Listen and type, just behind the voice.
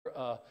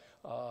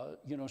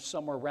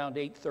somewhere around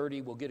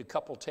 8:30, we'll get a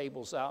couple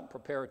tables out and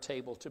prepare a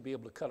table to be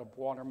able to cut up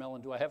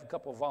watermelon. Do I have a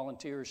couple of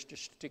volunteers?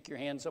 Just stick your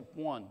hands up.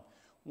 One.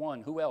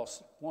 Who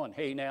else? One.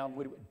 Hey, now,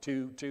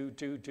 two.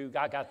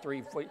 I got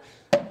three. Four.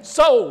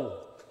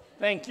 So,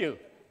 thank you.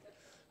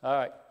 All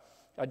right.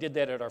 I did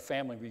that at our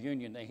family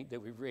reunion. They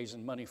were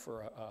raising money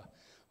for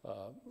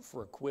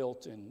a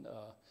quilt, and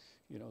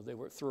they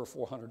were $300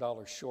 or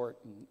 $400 short,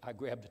 and I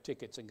grabbed the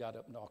tickets and got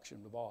up and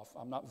auctioned them off.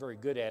 I'm not very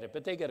good at it,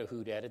 but they got a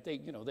hoot at it. They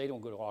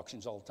don't go to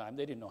auctions all the time.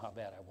 They didn't know how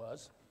bad I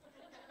was.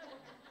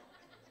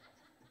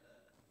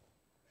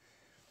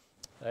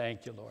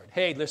 Thank you, Lord.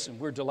 Hey, listen,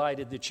 we're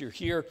delighted that you're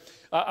here.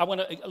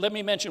 Let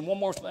me mention one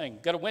more thing.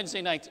 Got a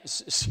Wednesday night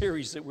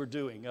series that we're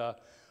doing.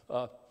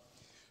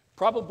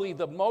 Probably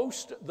the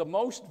most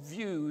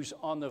views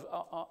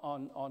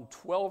on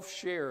 12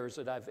 shares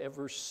that I've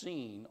ever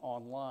seen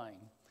online.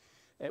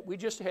 We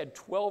just had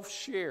 12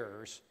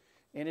 shares,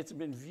 and it's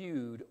been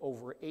viewed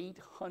over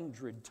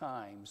 800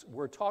 times.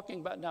 We're talking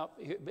about now.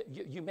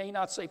 You may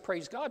not say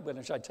praise God when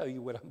I tell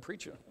you what I'm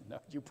preaching. No,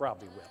 you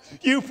probably will.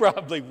 You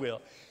probably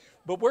will.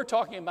 But we're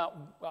talking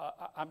about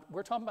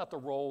the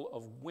role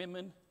of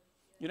women.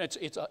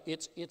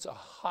 It's a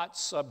hot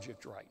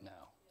subject right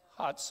now.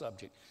 Hot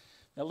subject.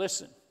 Now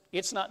listen,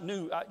 it's not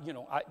new.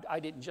 I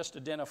didn't just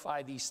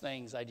identify these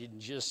things. I didn't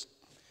just,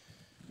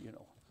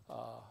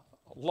 a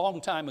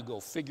long time ago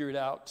figure it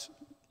out,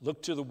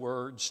 looked to the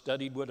Word,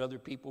 studied what other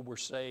people were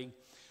saying,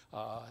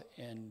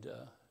 and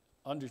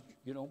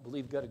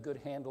believe got a good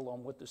handle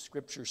on what the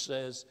Scripture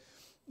says.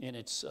 And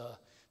it's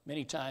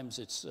many times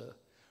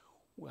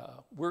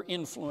we're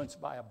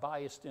influenced by a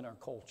bias in our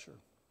culture.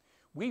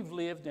 We've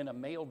lived in a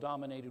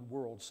male-dominated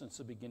world since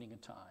the beginning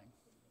of time.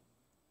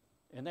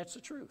 And that's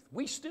the truth.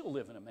 We still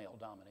live in a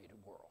male-dominated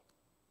world.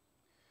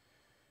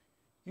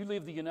 You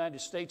leave the United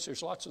States,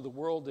 there's lots of the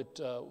world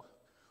that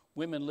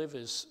women live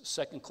as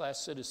second-class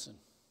citizens.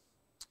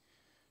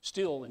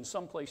 Still, in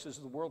some places,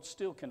 the world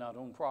still cannot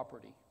own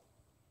property.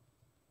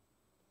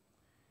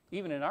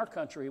 Even in our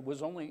country, it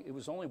was only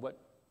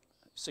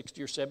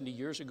 60 or 70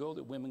 years ago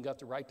that women got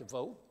the right to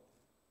vote.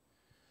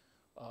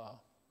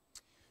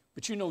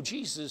 But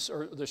Jesus,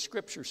 or the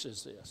Scripture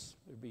says this.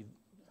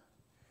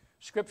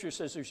 Scripture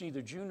says there's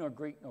neither Jew nor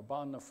Greek, nor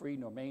bond nor free,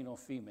 nor male nor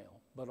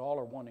female, but all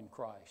are one in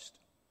Christ.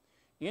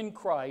 In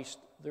Christ,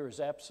 there is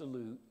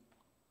absolute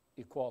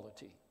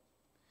equality.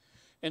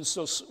 And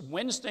so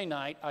Wednesday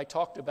night,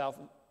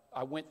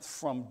 I went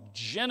from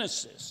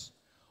Genesis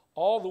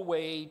all the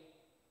way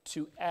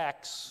to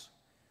Acts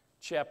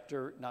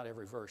chapter, not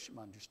every verse, you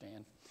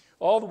understand,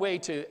 all the way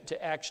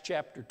to Acts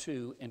chapter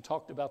 2, and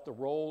talked about the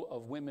role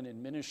of women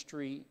in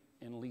ministry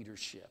and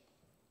leadership.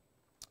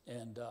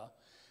 And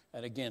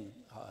again,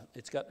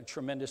 it's gotten a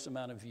tremendous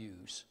amount of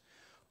views.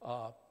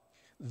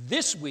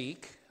 This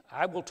week,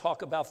 I will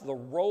talk about the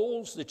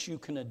roles that you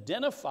can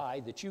identify,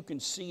 that you can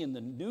see in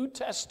the New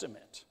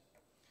Testament.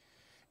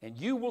 And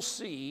you will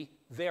see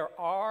there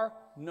are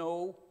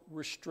no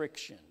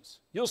restrictions.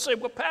 You'll say,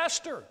 well,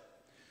 Pastor,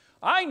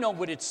 I know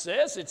what it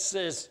says. It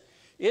says,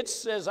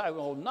 I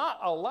will not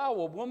allow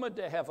a woman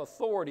to have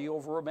authority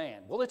over a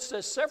man. Well, it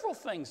says several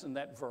things in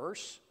that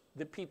verse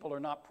that people are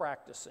not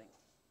practicing.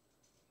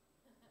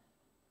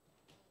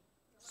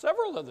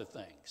 Several other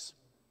things.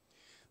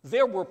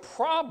 There were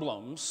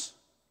problems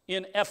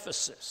in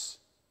Ephesus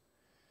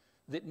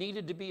that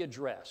needed to be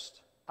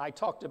addressed. I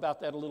talked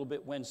about that a little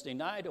bit Wednesday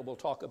night, and we'll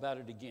talk about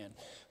it again.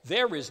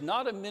 There is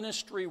not a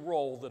ministry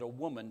role that a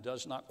woman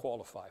does not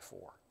qualify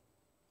for.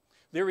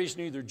 There is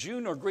neither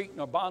Jew nor Greek,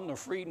 nor bond nor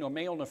free, nor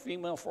male nor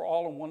female, for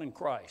all are one in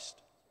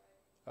Christ.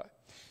 Right.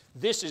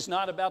 This is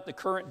not about the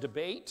current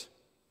debate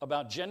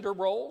about gender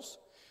roles.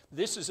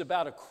 This is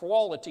about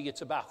equality.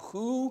 It's about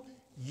who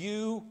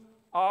you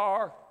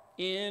are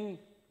in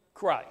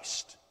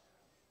Christ.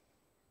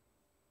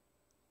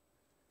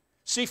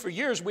 See, for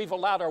years we've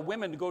allowed our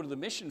women to go to the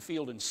mission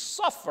field and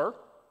suffer,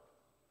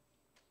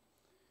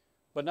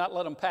 but not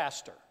let them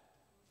pastor.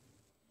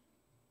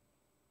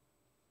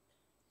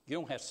 You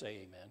don't have to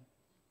say amen.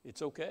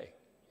 It's okay.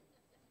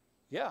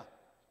 Yeah.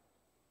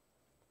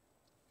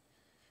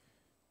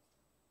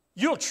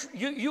 You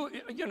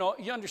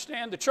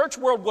understand, the church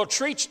world will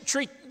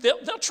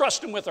they'll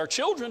trust them with our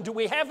children. Do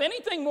we have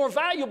anything more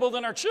valuable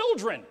than our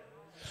children?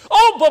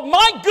 Oh, but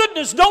my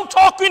goodness, don't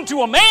talk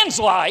into a man's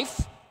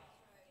life.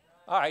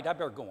 All right, I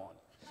better go on.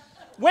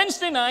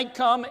 Wednesday night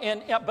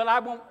but I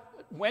won't.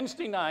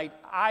 Wednesday night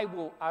I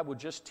will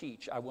just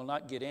teach. I will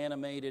not get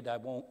animated. I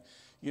won't,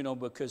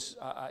 because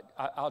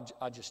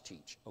I'll just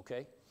teach.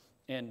 Okay,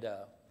 and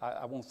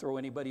I won't throw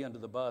anybody under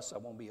the bus. I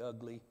won't be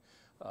ugly.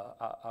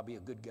 I'll be a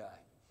good guy.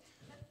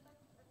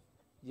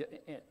 Yeah,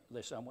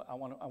 listen, I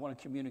want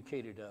to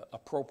communicate it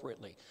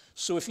appropriately.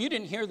 So if you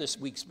didn't hear this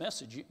week's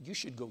message, you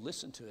should go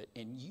listen to it,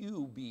 and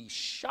you'll be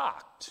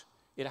shocked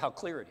at how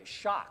clear it is.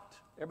 Shocked.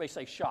 Everybody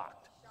say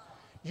shocked.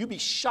 You'll be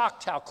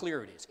shocked how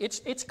clear it is.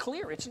 It's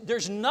clear.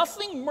 There's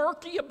nothing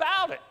murky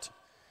about it.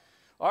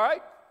 All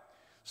right?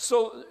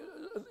 So,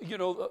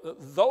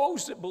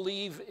 those that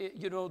believe,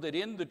 that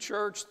in the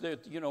church,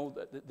 that,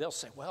 they'll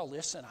say, well,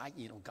 listen,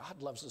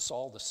 God loves us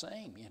all the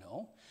same,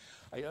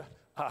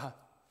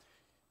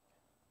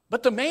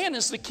 But the man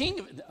is the king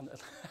of it.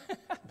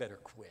 I better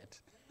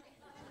quit.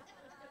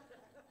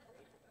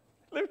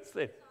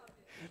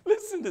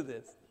 Listen to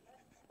this.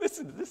 This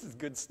is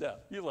good stuff.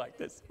 You like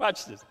this.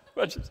 Watch this.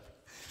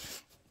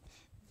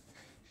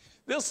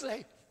 They'll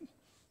say,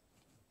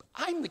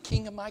 I'm the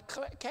king of my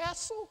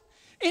castle,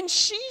 and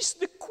she's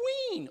the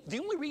queen. The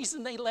only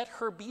reason they let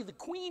her be the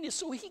queen is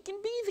so he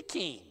can be the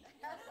king.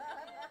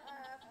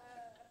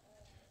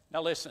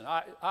 Now listen,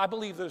 I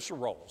believe there's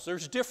roles.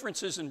 There's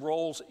differences in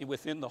roles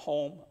within the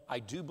home. I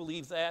do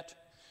believe that,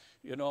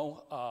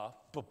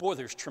 but boy,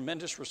 there's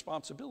tremendous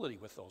responsibility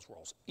with those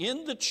roles.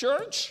 In the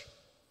church,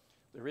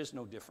 there is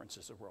no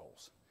differences of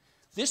roles.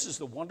 This is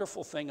the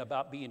wonderful thing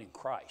about being in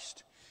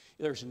Christ.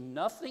 There's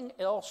nothing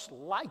else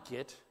like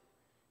it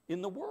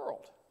in the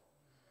world.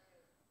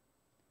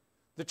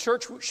 The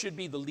church should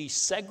be the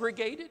least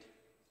segregated.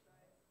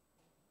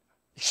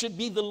 It should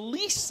be the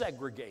least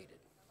segregated.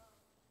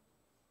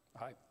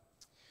 All right.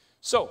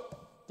 So,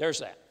 there's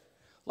that.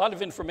 A lot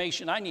of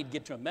information. I need to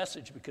get to a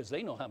message because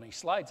they know how many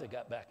slides I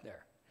got back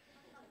there.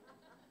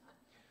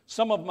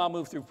 Some of them I'll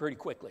move through pretty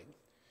quickly.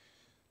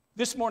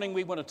 This morning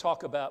we want to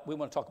talk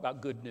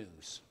about good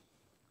news.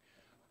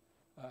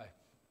 All right.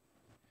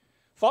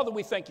 Father,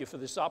 we thank you for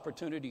this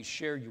opportunity to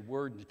share your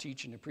word and to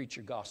teach and to preach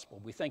your gospel.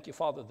 We thank you,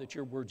 Father, that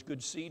your word's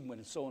good seed when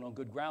it's sown on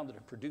good ground, that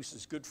it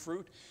produces good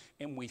fruit.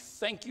 And we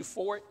thank you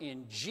for it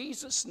in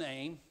Jesus'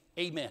 name.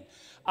 Amen.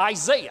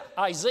 Isaiah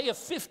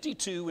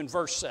 52 and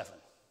verse 7.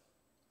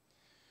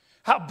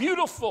 How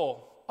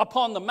beautiful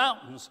upon the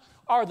mountains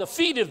are the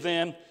feet of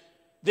them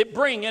that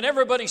bring, and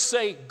everybody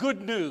say,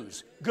 good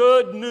news,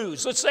 good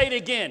news. Let's say it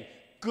again,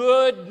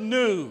 good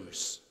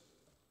news.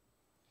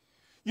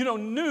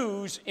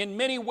 News in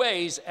many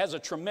ways has a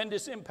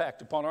tremendous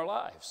impact upon our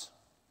lives.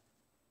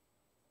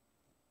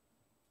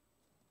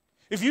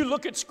 If you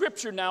look at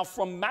Scripture now,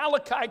 from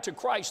Malachi to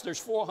Christ, there's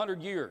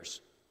 400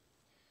 years.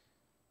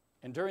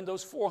 And during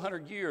those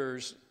 400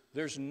 years,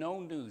 there's no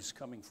news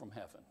coming from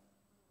heaven.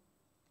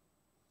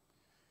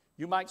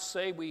 You might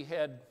say we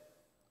had,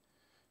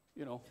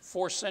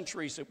 4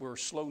 centuries that were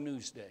slow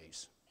news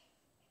days.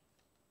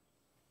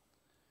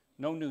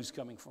 No news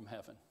coming from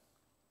heaven.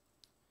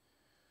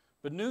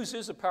 But news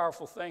is a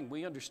powerful thing.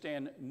 We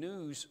understand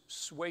news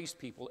sways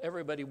people.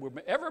 Everybody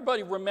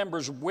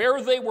remembers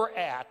where they were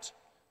at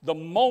the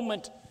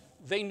moment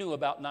they knew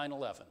about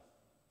 9/11.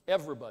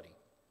 Everybody.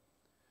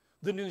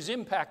 The news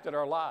impacted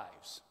our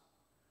lives.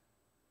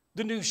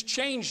 The news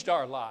changed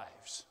our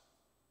lives.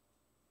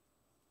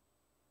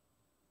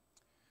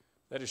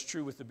 That is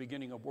true with the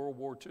beginning of World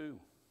War II.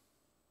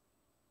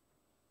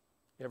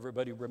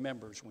 Everybody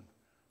remembers when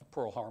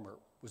Pearl Harbor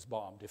was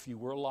bombed. If you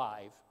were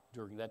alive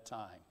during that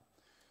time,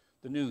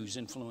 the news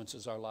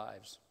influences our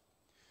lives.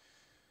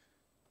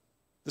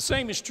 The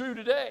same is true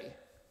today.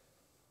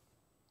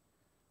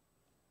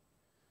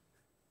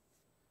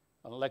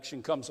 An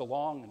election comes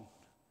along, and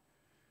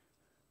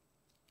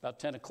about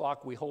 10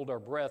 o'clock we hold our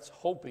breaths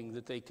hoping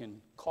that they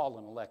can call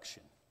an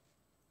election.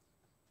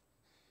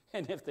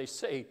 And if they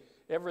say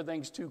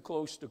everything's too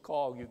close to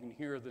call, you can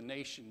hear the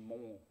nation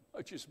moan.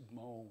 Just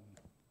moan.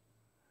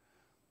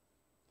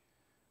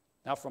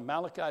 Now from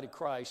Malachi to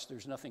Christ,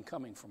 there's nothing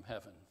coming from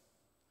heaven.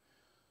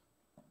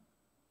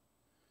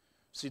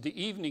 See,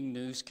 the evening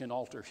news can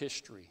alter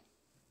history.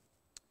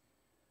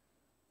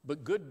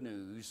 But good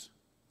news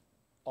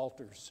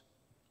alters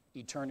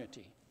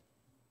eternity.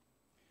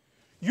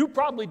 You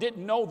probably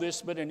didn't know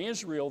this, but in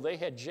Israel they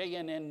had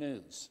JNN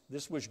News.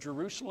 This was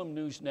Jerusalem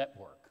News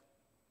Network.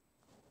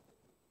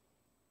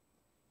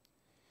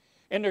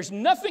 And there's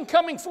nothing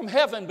coming from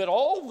heaven, but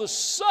all of a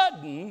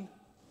sudden,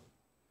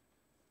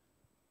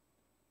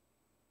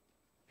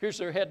 here's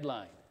their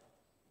headline.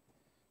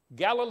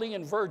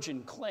 Galilean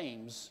virgin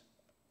claims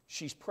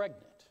she's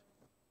pregnant.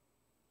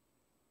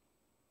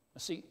 Now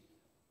see,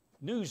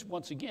 news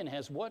once again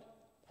has what?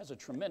 Has a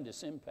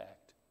tremendous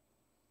impact.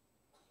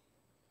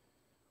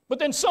 But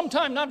then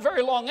sometime not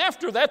very long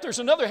after that, there's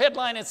another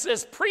headline that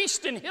says,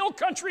 priest in hill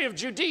country of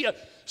Judea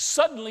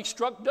suddenly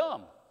struck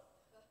dumb.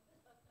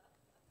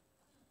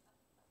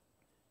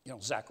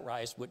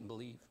 Zacharias wouldn't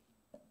believe.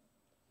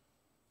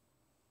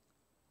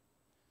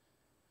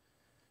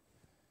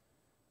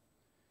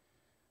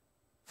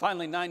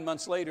 Finally, 9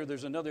 months later,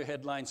 there's another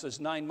headline that says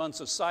 9 months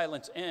of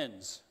silence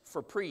ends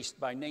for priest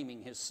by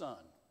naming his son.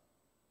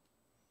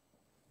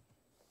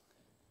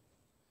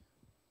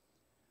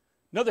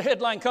 Another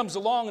headline comes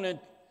along and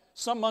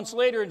some months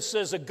later it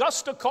says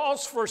Augusta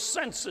calls for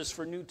census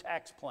for new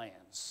tax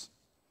plans.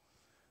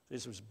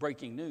 This was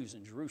breaking news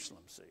in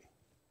Jerusalem, see.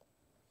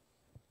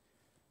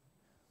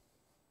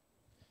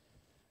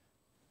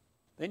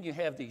 Then you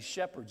have these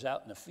shepherds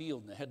out in the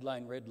field, and the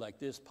headline read like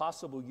this: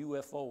 possible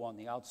UFO on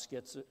the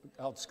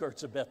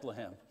outskirts of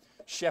Bethlehem.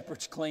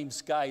 Shepherds claim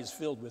sky is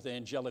filled with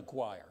angelic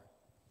choir.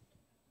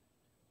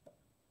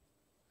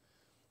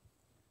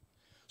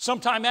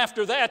 Sometime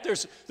after that,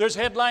 there's a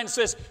headline that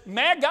says,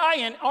 Magi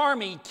and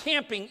army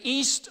camping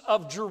east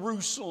of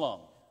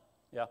Jerusalem.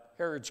 Yeah,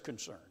 Herod's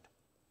concerned.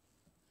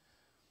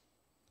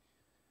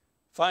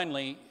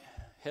 Finally,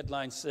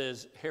 headline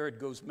says, Herod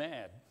goes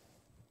mad,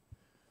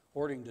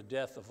 ordering the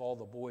death of all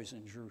the boys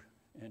in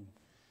Jerusalem.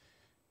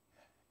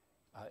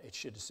 It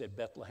should have said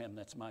Bethlehem,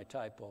 that's my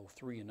typo,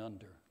 3 and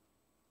under.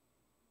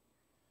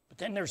 But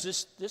then there's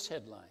this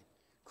headline,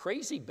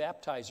 crazy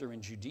baptizer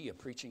in Judea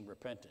preaching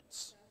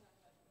repentance.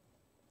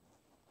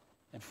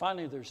 And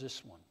finally there's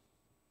this one,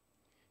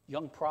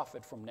 young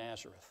prophet from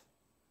Nazareth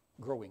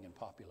growing in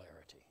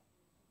popularity.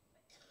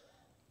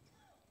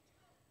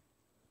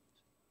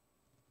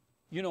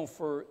 You know,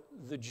 for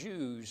the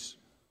Jews,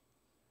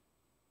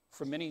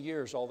 for many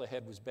years all they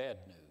had was bad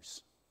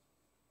news.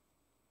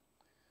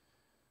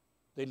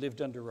 They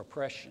lived under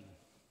oppression,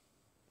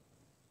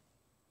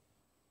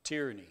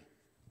 tyranny,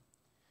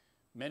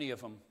 many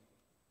of them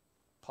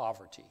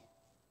poverty.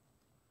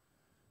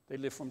 They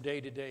lived from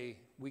day to day,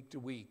 week to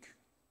week,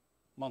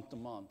 month to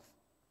month.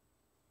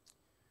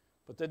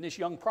 But then this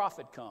young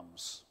prophet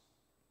comes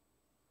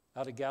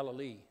out of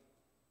Galilee,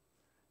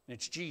 and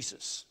it's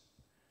Jesus.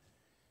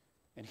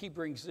 And he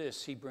brings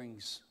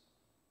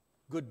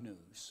good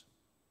news.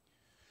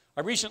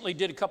 I recently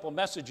did a couple of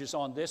messages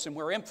on this, and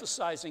we're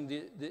emphasizing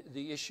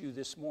the issue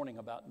this morning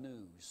about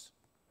news.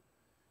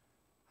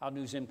 How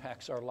news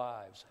impacts our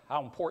lives,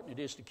 how important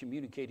it is to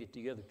communicate it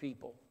to other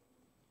people.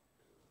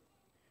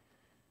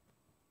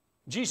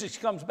 Jesus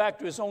comes back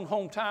to his own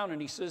hometown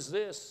and he says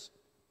this.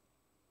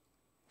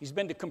 He's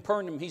been to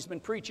Capernaum, he's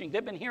been preaching.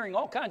 They've been hearing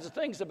all kinds of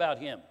things about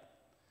him.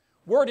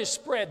 Word is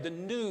spread, the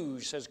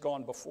news has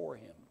gone before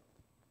him.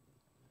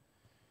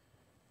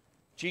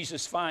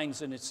 Jesus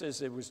finds, and it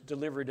says it was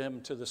delivered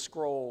him to the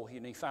scroll,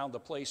 and he found the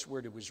place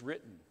where it was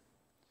written. And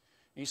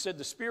he said,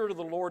 the Spirit of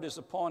the Lord is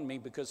upon me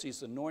because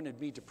he's anointed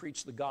me to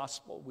preach the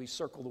gospel. We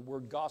circle the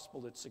word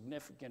gospel. It's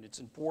significant. It's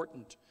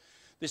important.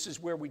 This is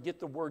where we get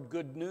the word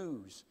good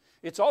news.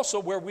 It's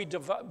also where we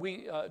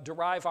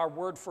derive our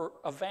word for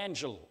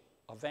evangelize.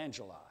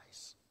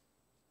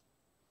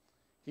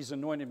 He's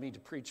anointed me to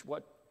preach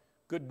what?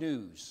 Good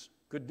news.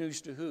 Good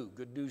news to who?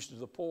 Good news to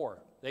the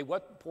poor.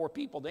 What poor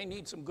people? They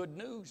need some good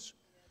news.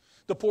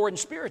 The poor in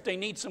spirit, they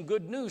need some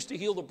good news to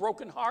heal the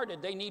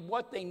brokenhearted. They need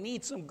what? They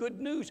need some good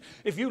news.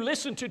 If you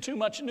listen to too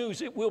much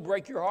news, it will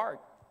break your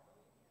heart.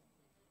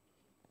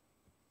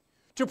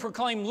 To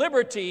proclaim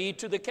liberty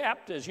to the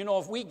captives. You know,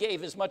 if we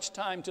gave as much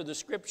time to the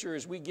Scripture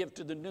as we give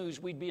to the news,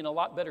 we'd be in a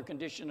lot better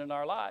condition in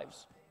our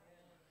lives.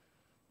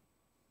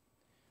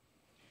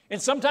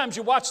 And sometimes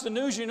you watch the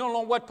news, you don't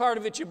know what part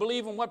of it you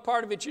believe and what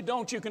part of it you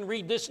don't. You can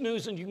read this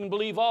news and you can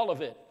believe all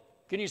of it.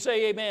 Can you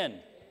say amen?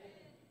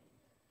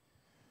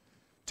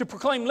 To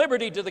proclaim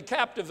liberty to the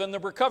captive and the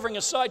recovering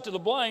of sight to the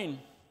blind,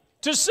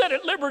 to set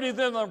at liberty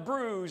them that are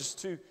bruised,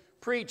 to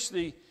preach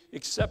the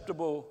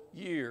acceptable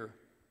year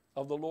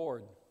of the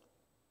Lord.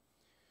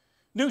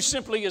 News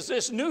simply is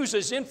this. News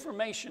is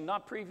information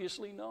not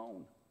previously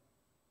known.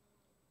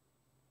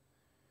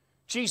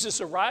 Jesus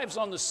arrives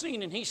on the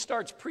scene and he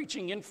starts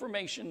preaching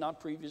information not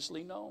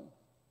previously known.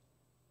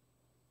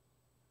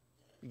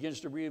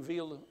 Begins to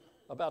reveal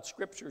about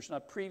scriptures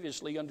not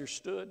previously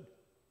understood.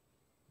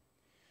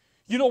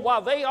 You know,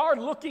 while they are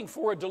looking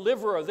for a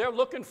deliverer, they're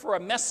looking for a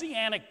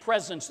messianic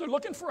presence. They're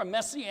looking for a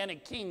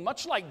messianic king,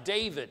 much like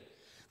David.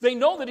 They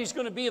know that he's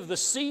going to be of the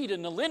seed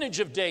and the lineage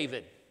of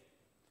David.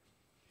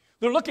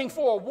 They're looking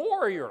for a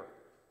warrior.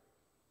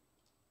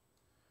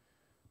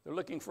 They're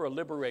looking for a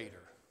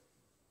liberator.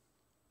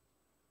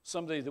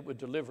 Somebody that would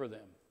deliver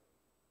them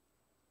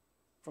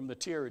from the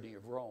tyranny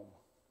of Rome.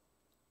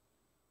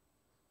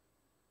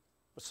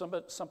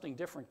 But something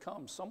different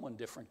comes. Someone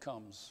different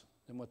comes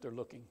than what they're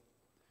looking.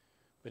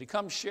 But he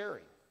comes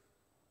sharing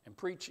and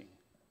preaching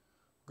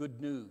good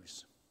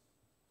news.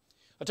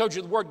 I told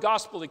you the word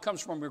gospel, it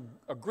comes from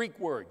a Greek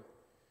word,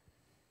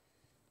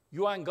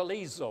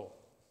 euangelizo.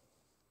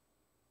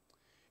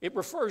 It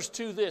refers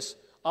to this,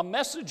 a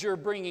messenger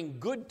bringing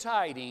good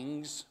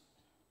tidings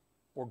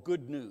or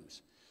good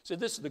news. So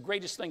this is the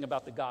greatest thing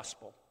about the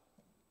gospel,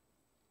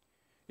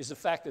 is the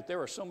fact that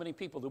there are so many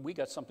people that we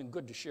got something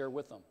good to share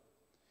with them.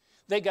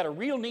 They got a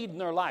real need in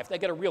their life. They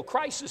got a real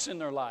crisis in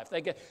their life. They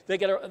got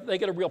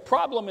a real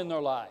problem in their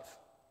life.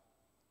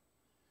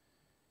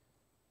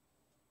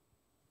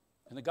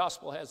 And the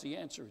gospel has the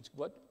answer. It's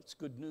what? It's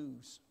good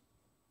news.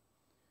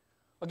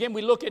 Again,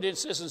 we look at it, it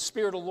says, the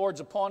Spirit of the Lord's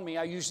upon me.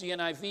 I use the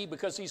NIV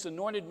because he's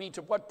anointed me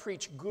to what?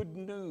 Preach good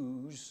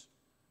news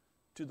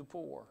to the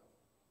poor.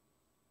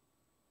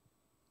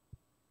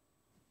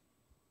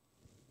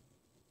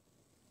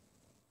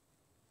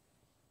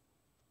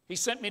 He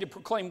sent me to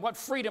proclaim what?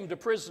 Freedom to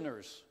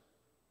prisoners.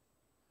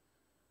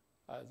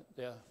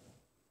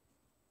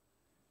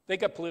 They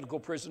got political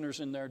prisoners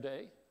in their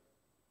day.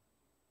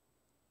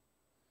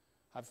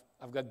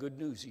 I've got good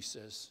news, he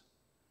says,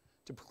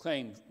 to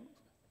proclaim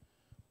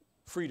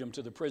freedom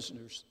to the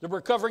prisoners. The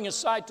recovering of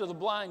sight to the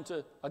blind,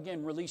 to,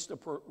 again, release the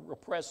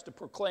oppressed, to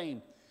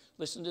proclaim.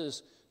 Listen to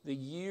this. The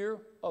year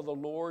of the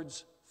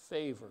Lord's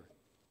favor.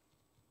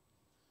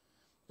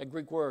 That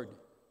Greek word,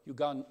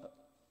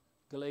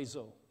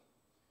 euangelizo.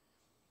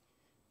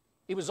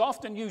 It was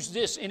often used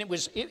this, and it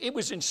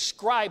was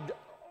inscribed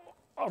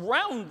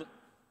around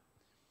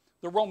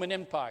the Roman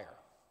Empire.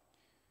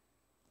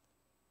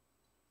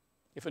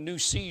 If a new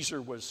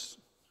Caesar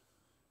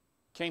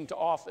came to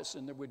office,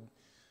 and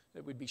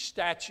there would be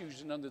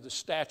statues, and under the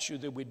statue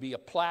there would be a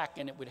plaque,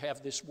 and it would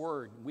have this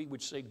word. We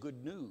would say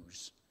good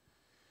news.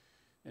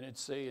 And it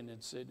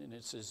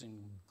says,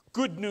 in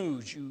good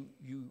news,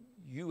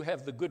 you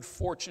have the good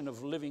fortune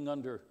of living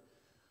under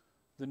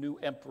the new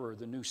emperor,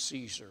 the new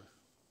Caesar.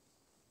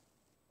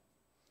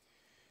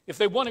 If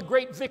they won a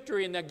great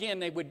victory, and again,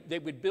 they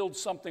would build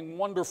something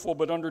wonderful,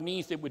 but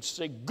underneath it would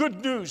say,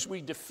 good news,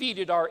 we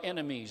defeated our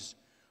enemies,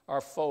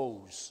 our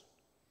foes.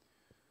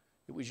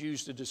 It was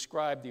used to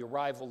describe the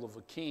arrival of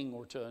a king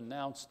or to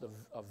announce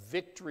a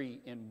victory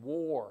in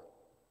war,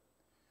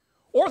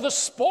 or the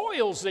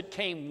spoils that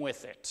came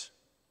with it.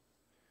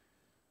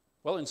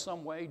 Well, in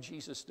some way,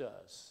 Jesus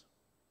does.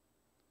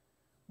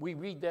 We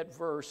read that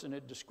verse, and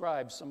it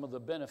describes some of the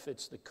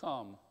benefits that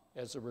come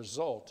as a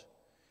result.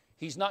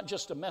 He's not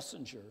just a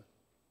messenger,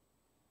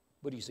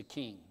 but he's a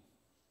king.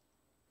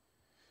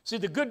 See,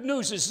 the good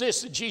news is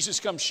this that Jesus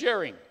comes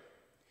sharing.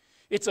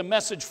 It's a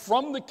message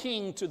from the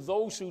king to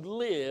those who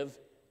live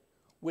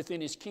within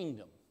his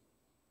kingdom.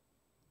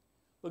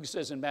 Look, it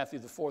says in Matthew,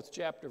 the 4th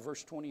chapter,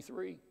 verse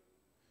 23.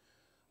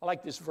 I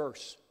like this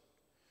verse.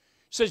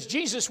 It says,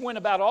 Jesus went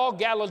about all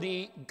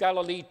Galilee,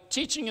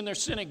 teaching in their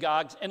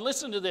synagogues, and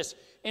listen to this,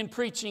 and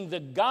preaching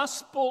the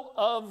gospel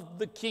of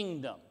the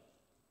kingdom.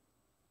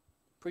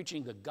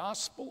 Preaching the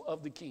gospel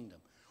of the kingdom,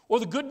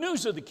 or the good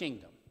news of the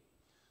kingdom.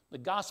 The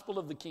gospel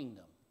of the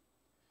kingdom.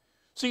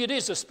 See, it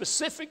is a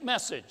specific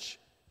message.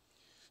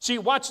 See,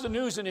 you watch the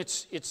news, and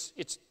it's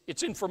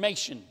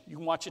information. You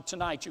can watch it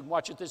tonight. You can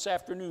watch it this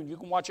afternoon. You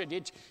can watch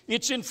it.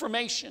 It's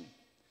information.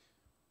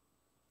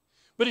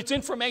 But it's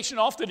information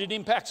often it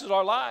impacts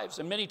our lives,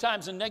 and many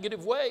times in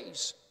negative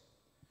ways.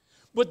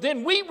 But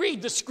then we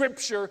read the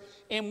scripture,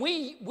 and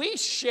we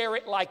share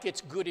it like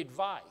it's good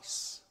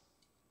advice.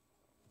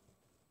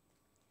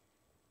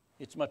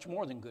 It's much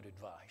more than good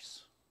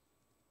advice.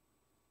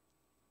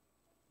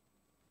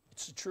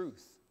 It's the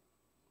truth.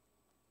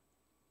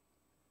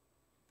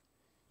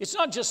 It's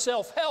not just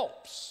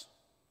self-helps.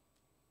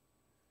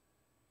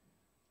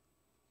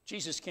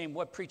 Jesus came,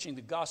 preaching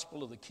the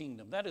gospel of the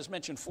kingdom. That is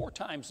mentioned 4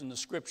 times in the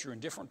scripture in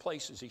different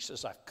places. He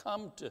says,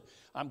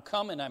 I'm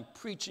come and I'm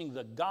preaching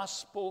the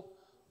gospel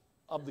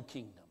of the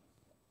kingdom.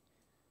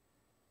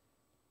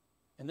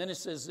 And then it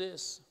says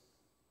this,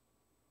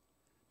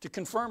 to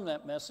confirm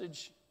that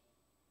message,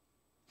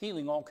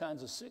 healing all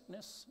kinds of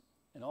sickness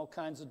and all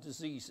kinds of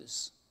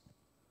diseases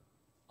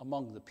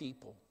among the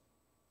people.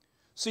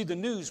 See, the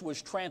news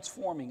was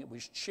transforming. It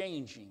was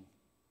changing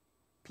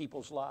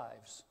people's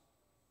lives.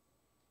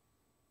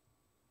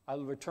 I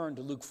will return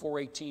to Luke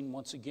 4:18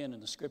 once again,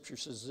 and the scripture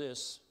says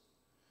this.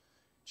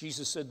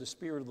 Jesus said, the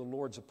Spirit of the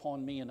Lord's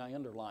upon me, and I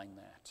underline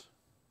that.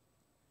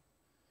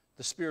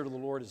 The Spirit of the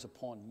Lord is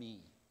upon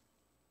me.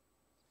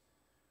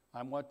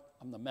 I'm what?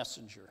 I'm the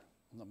messenger.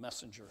 I'm the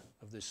messenger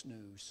of this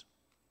news.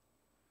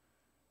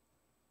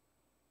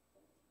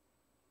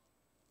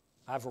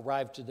 I've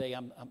arrived today.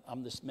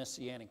 I'm this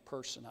messianic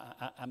person.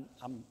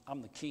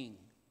 I'm the king.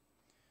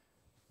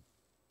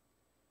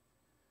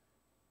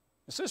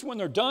 It says when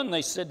they're done,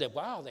 they said that,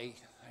 wow, they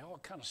all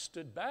kind of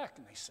stood back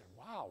and they said,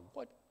 wow,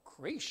 what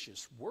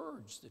gracious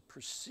words that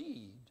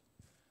proceed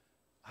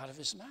out of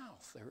his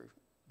mouth.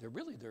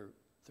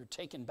 They're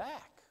taken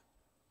back.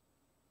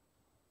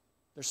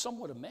 They're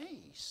somewhat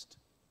amazed.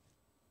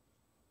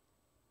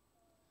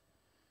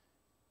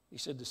 He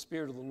said, the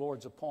Spirit of the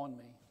Lord's upon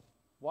me.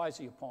 Why is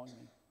he upon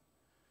me?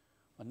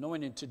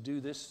 Anointed to do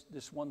this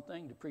one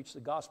thing, to preach the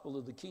gospel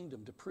of the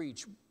kingdom, to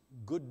preach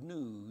good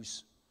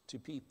news to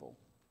people.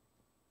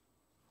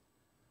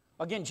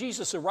 Again,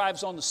 Jesus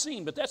arrives on the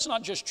scene, but that's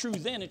not just true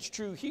then, it's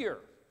true here.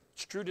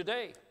 It's true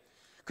today.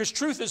 Because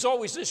truth is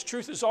always this.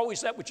 Truth is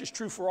always that which is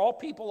true for all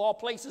people, all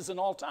places, and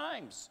all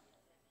times.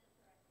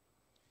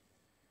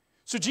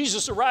 So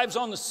Jesus arrives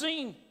on the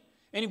scene,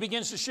 and he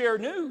begins to share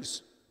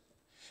news.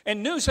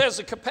 And news has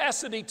the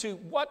capacity to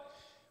what?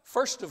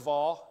 First of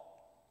all,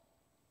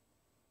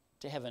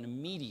 to have an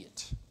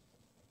immediate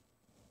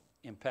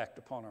impact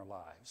upon our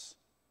lives.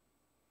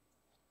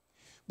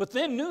 But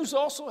then news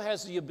also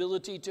has the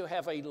ability to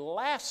have a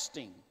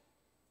lasting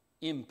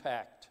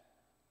impact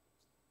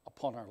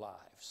upon our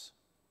lives.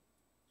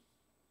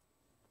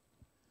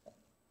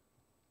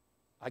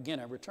 Again,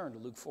 I return to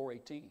Luke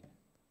 4:18.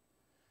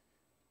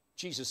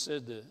 Jesus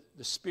said,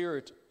 the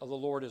Spirit of the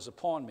Lord is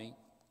upon me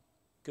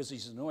because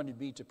he's anointed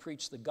me to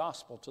preach the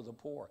gospel to the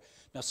poor.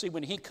 Now see,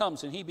 when he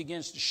comes and he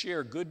begins to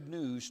share good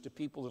news to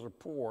people that are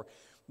poor,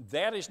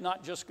 that is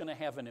not just going to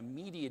have an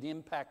immediate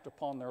impact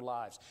upon their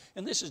lives.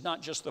 And this is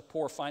not just the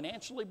poor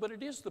financially, but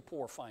it is the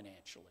poor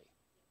financially.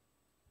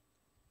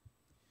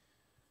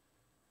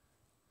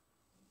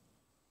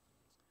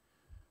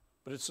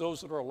 But it's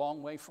those that are a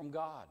long way from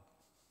God.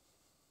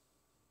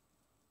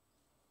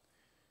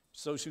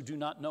 It's those who do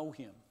not know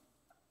him.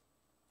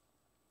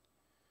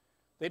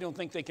 They don't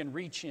think they can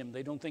reach him.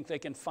 They don't think they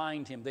can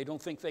find him. They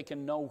don't think they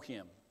can know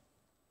him.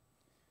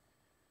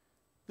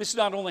 This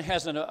not only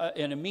has an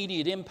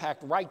immediate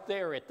impact right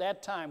there at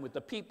that time with the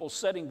people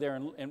sitting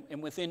there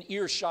and within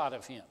earshot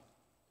of him.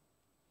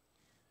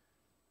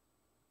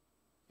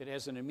 It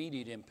has an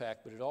immediate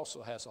impact, but it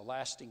also has a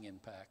lasting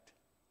impact.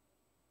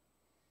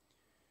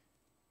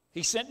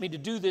 He sent me to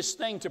do this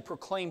thing to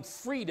proclaim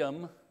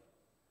freedom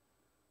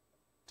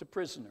to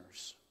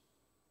prisoners.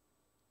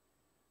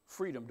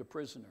 Freedom to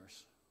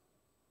prisoners.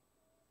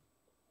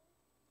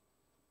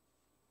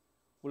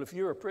 Well, if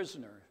you're a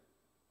prisoner,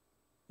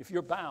 if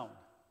you're bound,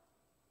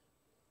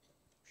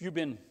 if you've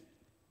been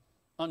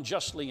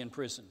unjustly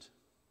imprisoned,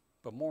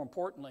 but more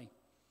importantly,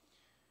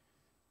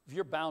 if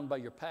you're bound by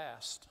your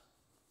past,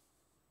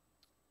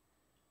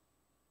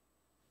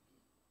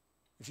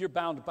 if you're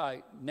bound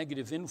by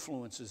negative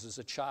influences as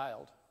a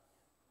child,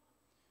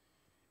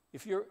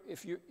 if you're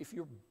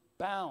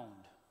bound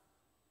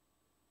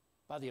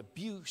by the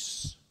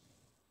abuse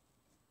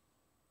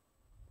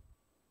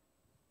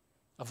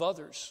of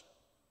others,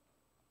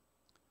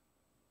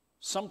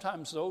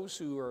 sometimes those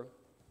who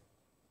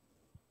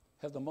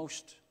have the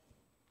most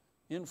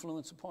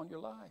influence upon your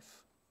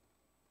life.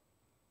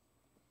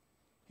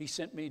 He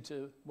sent me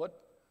to what?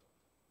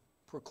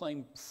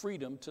 Proclaim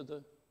freedom to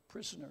the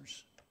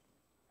prisoners.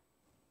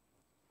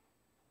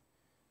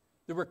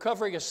 The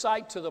recovery of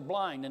sight to the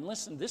blind. And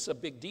listen, this is a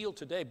big deal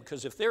today,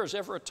 because if there is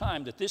ever a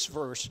time that this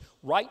verse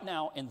right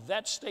now and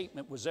that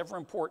statement was ever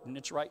important,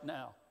 it's right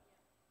now.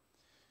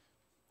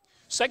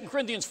 2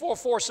 Corinthians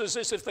 4:4 says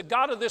this: if the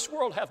God of this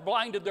world hath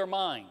blinded their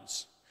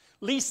minds,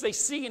 lest they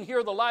see and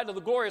hear the light of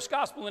the glorious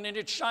gospel, and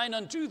it shine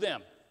unto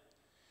them.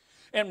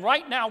 And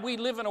right now we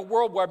live in a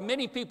world where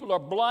many people are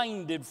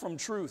blinded from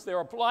truth. They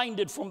are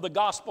blinded from the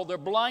gospel. They're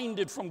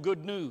blinded from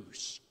good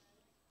news.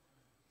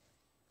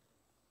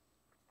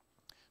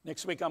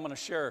 Next week I'm going to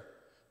share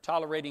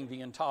tolerating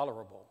the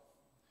intolerable.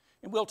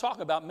 And we'll talk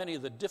about many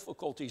of the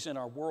difficulties in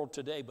our world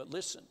today. But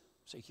listen,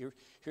 see,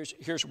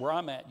 here's where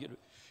I'm at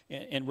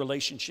in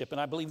relationship.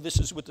 And I believe this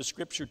is what the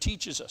Scripture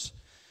teaches us.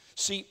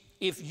 See,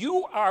 if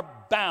you are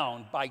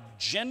bound by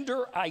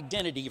gender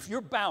identity, if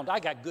you're bound, I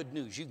got good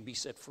news. You can be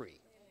set free.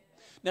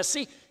 Now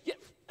see,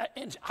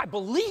 and I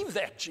believe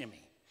that,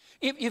 Jimmy.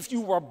 If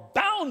you are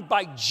bound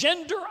by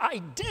gender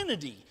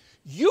identity,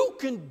 you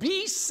can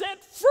be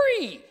set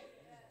free.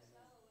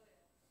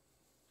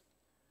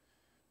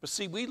 But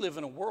see, we live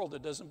in a world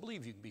that doesn't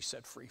believe you can be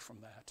set free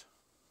from that.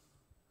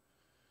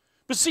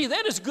 But see,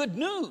 that is good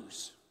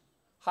news.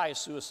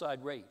 Highest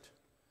suicide rate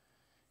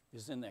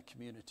is in that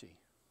community.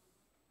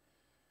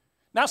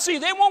 Now see,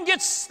 they won't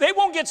get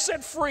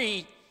set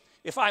free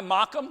if I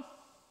mock them,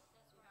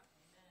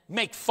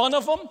 make fun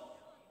of them,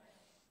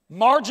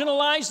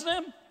 marginalize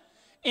them,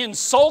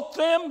 insult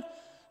them,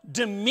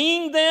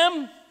 demean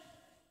them.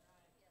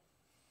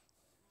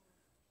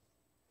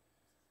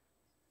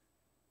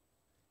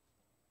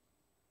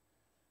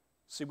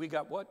 See, we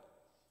got what?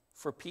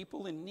 For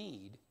people in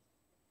need,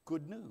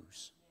 good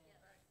news.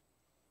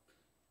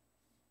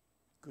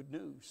 Good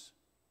news.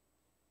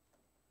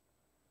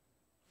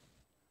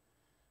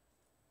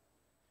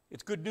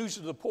 It's good news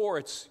to the poor.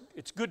 It's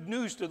good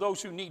news to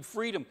those who need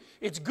freedom.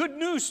 It's good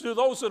news to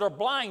those that are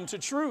blind to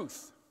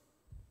truth.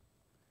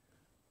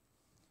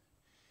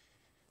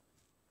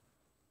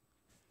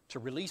 To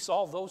release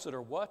all those that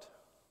are what?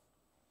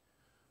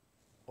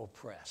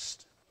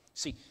 Oppressed.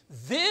 See,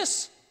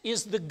 this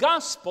is the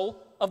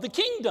gospel of the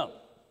kingdom.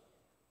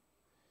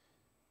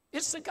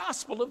 It's the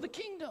gospel of the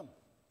kingdom.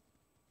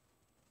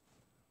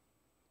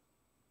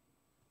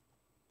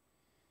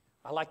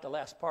 I like the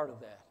last part of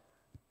that.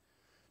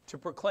 To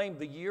proclaim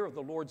the year of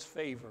the Lord's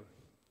favor.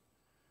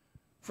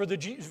 For the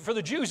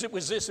Jews, it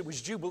was this. It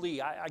was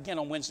Jubilee. Again,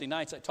 on Wednesday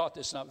nights, I taught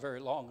this not very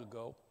long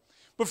ago.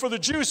 But for the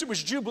Jews, it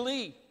was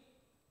Jubilee.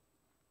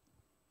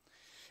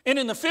 And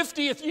in the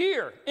 50th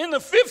year,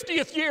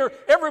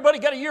 everybody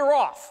got a year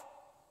off.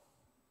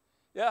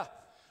 Yeah,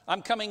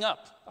 I'm coming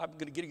up. I'm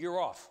going to get a year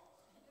off.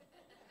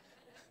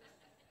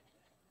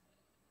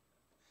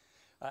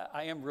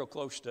 I am real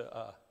close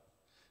to,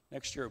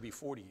 next year will be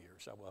 40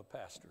 years I will have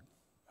pastored.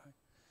 Right?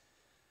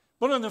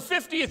 But in the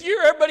 50th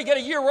year, everybody got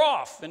a year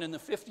off. And in the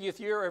 50th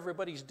year,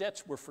 everybody's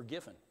debts were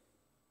forgiven.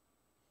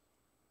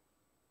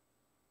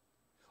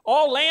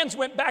 All lands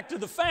went back to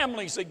the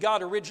families that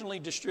God originally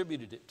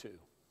distributed it to.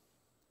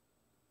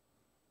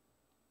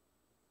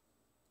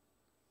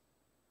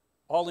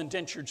 All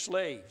indentured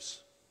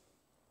slaves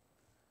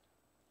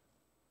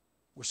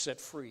were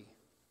set free.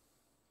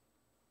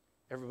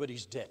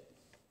 Everybody's debt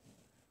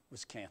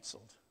was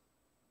canceled.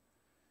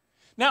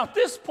 Now, at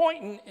this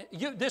point,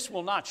 this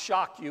will not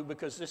shock you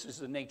because this is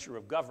the nature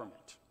of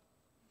government.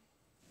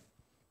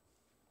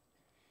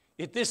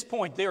 At this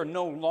point, they're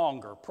no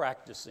longer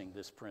practicing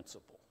this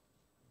principle.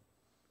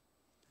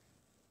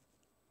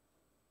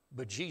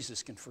 But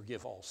Jesus can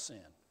forgive all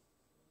sin.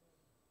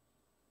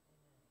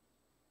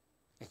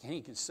 And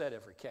he can set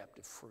every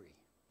captive free.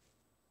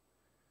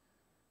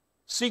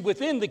 See,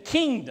 within the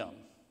kingdom,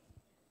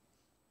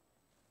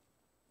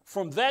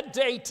 from that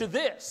day to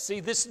this. See,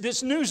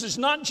 this news is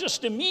not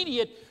just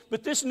immediate,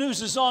 but this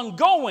news is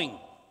ongoing.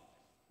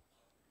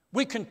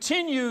 We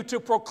continue to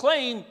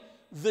proclaim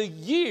the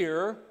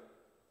year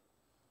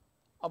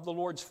of the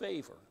Lord's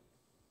favor.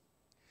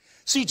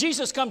 See,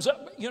 Jesus comes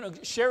up,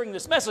 sharing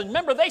this message.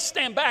 Remember, they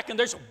stand back and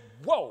there's,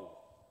 whoa.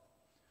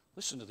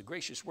 Listen to the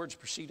gracious words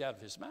proceed out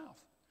of his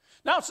mouth.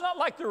 Now, it's not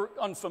like they're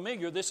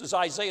unfamiliar. This is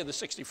Isaiah, the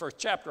 61st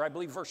chapter, I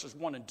believe, verses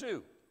 1 and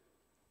 2.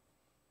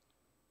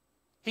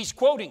 He's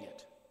quoting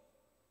it.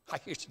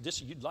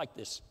 You'd like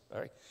this,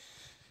 all right?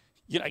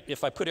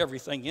 If I put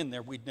everything in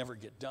there, we'd never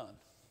get done.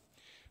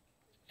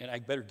 And I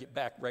better get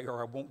back, right,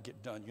 or I won't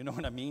get done. You know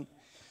what I mean?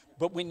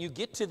 But when you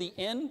get to the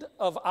end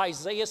of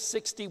Isaiah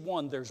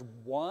 61, there's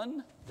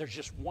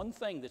just one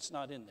thing that's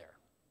not in there.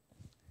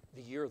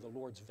 The year of the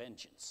Lord's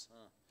vengeance.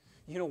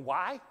 You know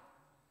why?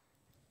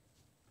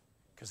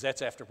 Because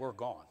that's after we're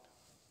gone.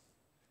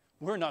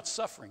 We're not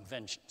suffering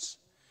vengeance.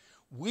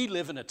 We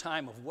live in a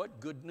time of what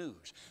good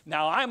news.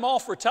 Now, I'm all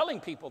for telling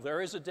people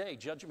there is a day,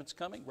 judgment's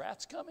coming,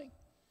 wrath's coming.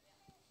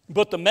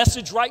 But the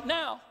message right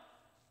now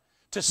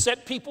to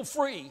set people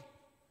free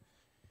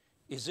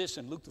is this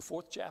in Luke the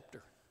 4th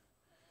chapter.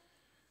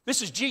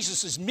 This is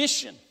Jesus'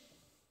 mission.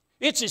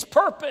 It's his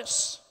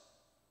purpose.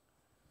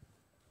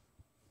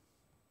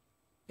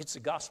 It's the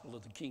gospel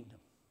of the kingdom.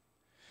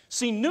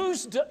 See,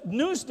 news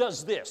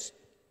does this.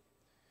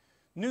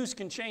 News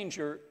can change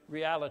your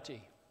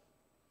reality.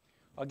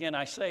 Again,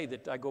 I say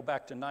that I go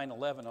back to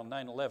 9/11. On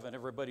 9/11,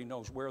 everybody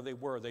knows where they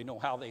were. They know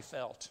how they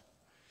felt.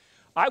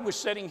 I was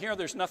sitting here.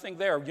 There's nothing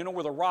there. You know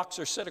where the rocks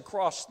are set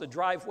across the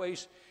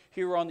driveways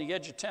here on the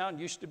edge of town?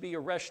 Used to be a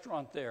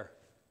restaurant there.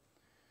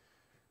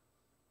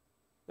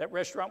 That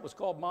restaurant was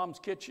called Mom's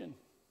Kitchen.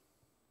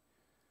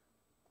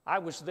 I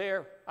was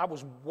there. I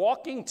was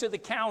walking to the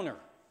counter.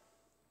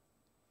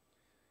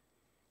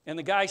 And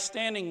the guy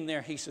standing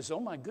there, he says, oh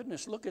my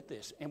goodness, look at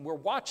this. And we're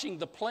watching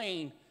the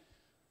plane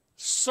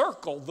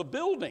circle the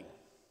building.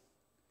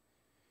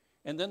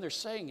 And then they're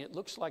saying it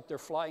looks like they're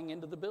flying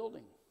into the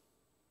building.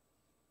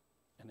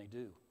 And they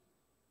do.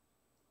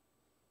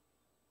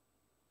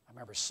 I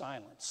remember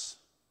silence.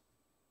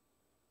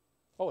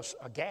 Oh, it's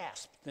a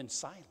gasp, then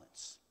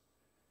silence.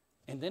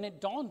 And then it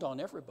dawned on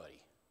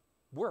everybody.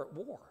 We're at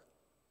war.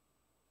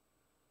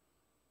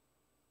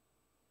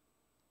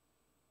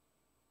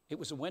 It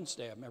was a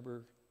Wednesday. I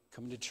remember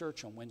coming to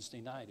church on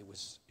Wednesday night. It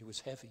was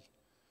heavy.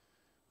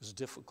 It was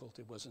difficult.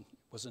 It wasn't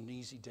an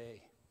easy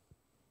day.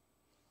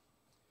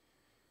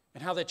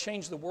 And how that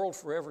changed the world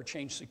forever,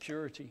 changed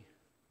security.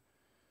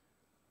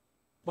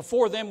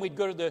 Before then, we'd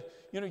go to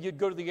you'd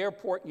go to the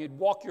airport and you'd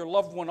walk your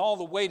loved one all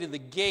the way to the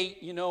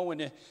gate,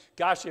 and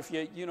gosh, if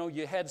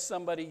you had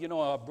somebody,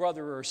 a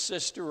brother or a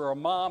sister or a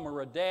mom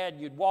or a dad,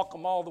 you'd walk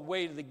them all the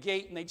way to the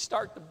gate and they'd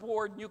start to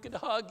board and you could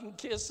hug and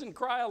kiss and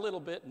cry a little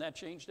bit, and that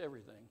changed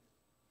everything.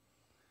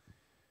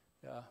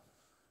 Yeah.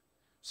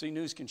 See,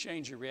 news can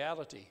change your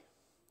reality.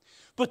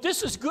 But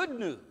this is good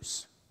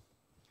news.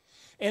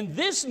 And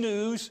this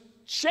news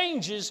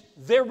changes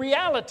their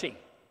reality.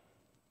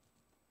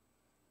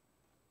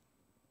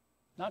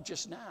 Not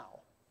just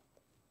now,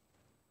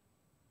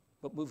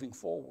 but moving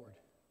forward.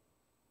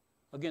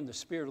 Again, the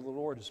Spirit of the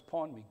Lord is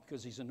upon me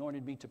because he's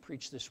anointed me to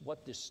preach this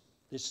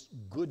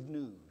good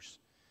news,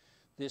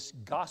 this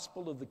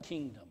gospel of the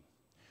kingdom.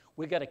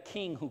 We got a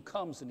king who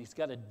comes and he's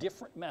got a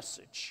different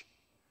message.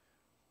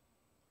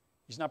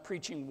 He's not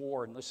preaching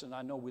war. And listen,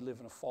 I know we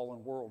live in a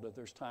fallen world. That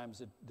there's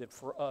times that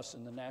for us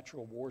in the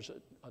natural war is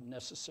a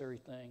necessary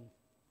thing.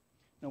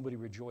 Nobody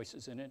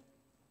rejoices in it.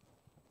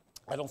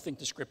 I don't think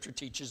the Scripture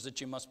teaches that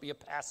you must be a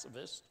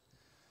pacifist.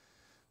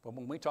 But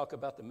when we talk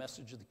about the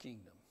message of the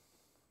kingdom,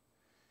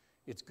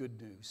 it's good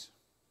news.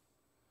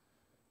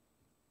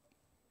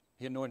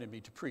 He anointed me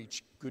to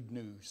preach good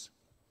news.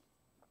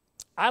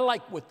 I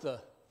like what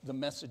the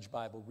Message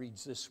Bible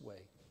reads this way.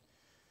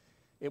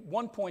 At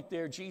one point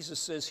there, Jesus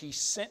says, he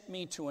sent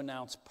me to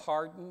announce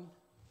pardon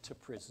to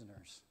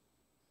prisoners.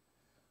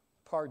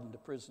 Pardon to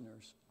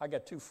prisoners. I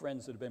got 2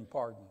 friends that have been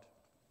pardoned.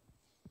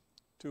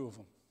 2 of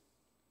them.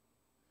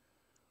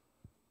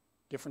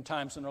 Different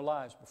times in their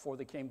lives before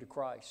they came to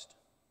Christ.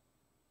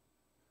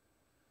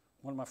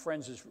 One of my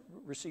friends has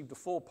received a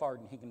full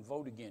pardon. He can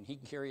vote again. He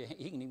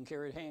can even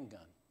carry a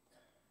handgun.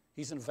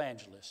 He's an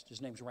evangelist.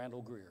 His name's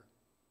Randall Greer.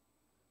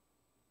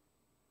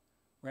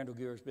 Randall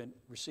Greer has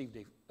received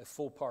a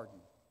full pardon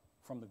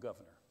from the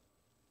governor.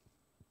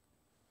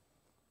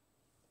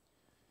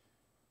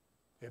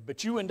 Yeah,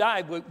 but you and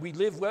I, we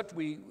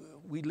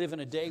live in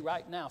a day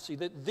right now. See,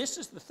 this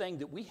is the thing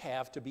that we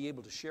have to be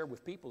able to share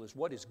with people is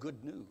what is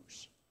good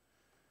news.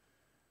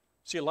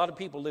 See, a lot of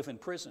people live in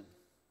prison.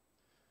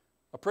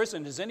 A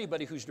prison is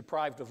anybody who's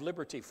deprived of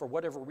liberty for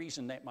whatever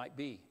reason that might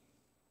be.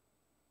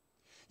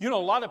 A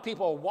lot of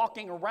people are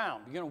walking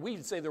around.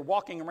 We'd say they're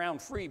walking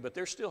around free, but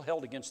they're still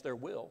held against their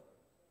will.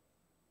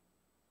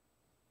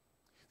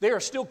 They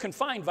are still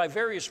confined by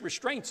various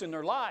restraints in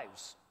their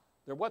lives.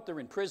 They're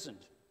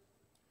imprisoned.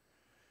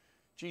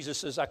 Jesus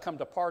says, I come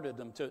to pardon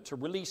them, to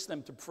release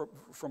them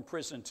from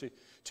prison,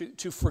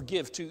 to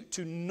forgive,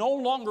 to no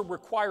longer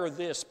require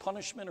this,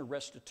 punishment or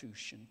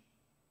restitution.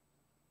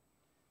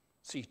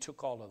 See, he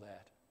took all of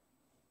that.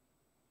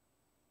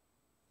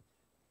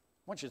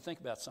 I want you to think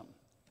about something.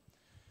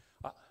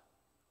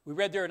 We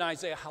read there in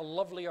Isaiah, how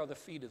lovely are the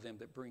feet of them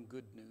that bring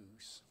good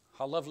news.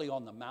 How lovely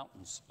on the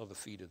mountains are the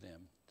feet of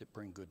them that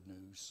bring good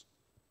news.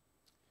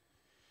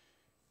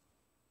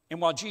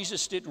 And while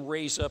Jesus didn't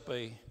raise up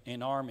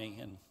an army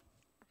and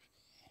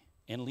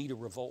lead a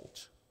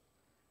revolt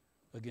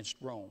against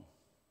Rome,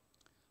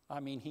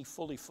 I mean, he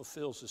fully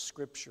fulfills the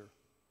scripture.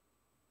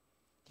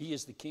 He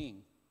is the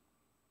king.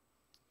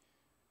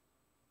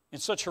 In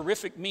such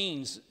horrific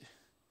means,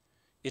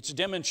 it's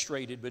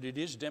demonstrated, but it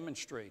is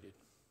demonstrated.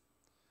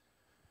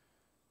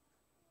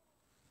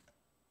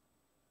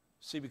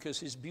 See, because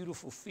his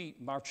beautiful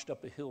feet marched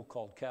up a hill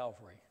called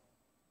Calvary.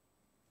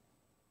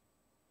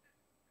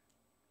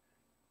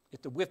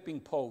 At the whipping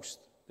post,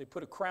 they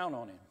put a crown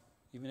on him,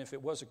 even if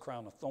it was a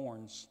crown of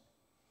thorns.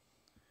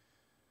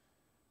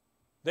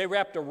 They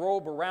wrapped a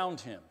robe around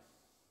him.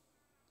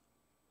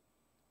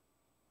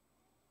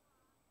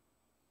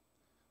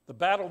 The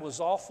battle was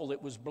awful,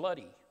 it was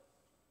bloody,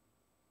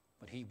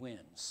 but he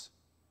wins.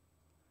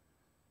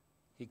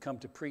 He come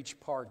to preach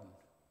pardon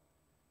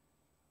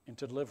and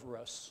to deliver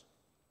us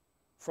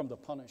from the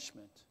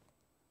punishment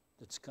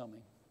that's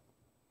coming.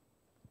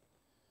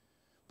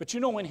 But you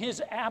know, in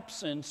his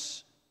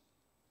absence,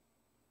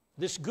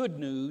 this good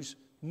news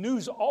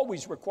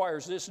always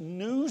requires this.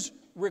 News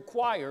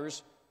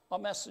requires a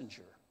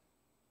messenger.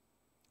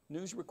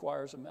 News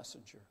requires a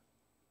messenger.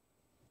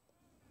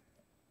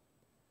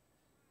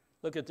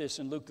 Look at this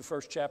in Luke, the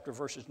first chapter,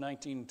 verses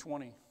 19 and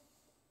 20.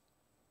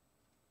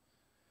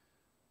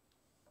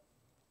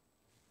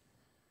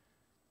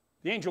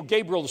 The angel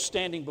Gabriel is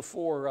standing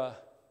before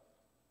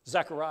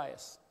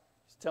Zacharias.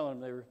 He's telling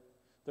him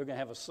they're going to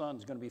have a son.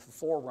 He's going to be the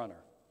forerunner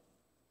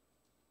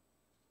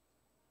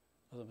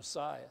of the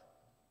Messiah.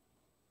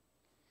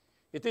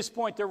 At this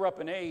point, they're up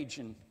in age,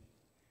 and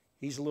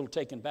he's a little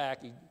taken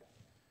back.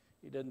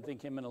 He doesn't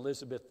think him and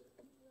Elizabeth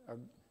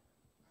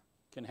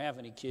can have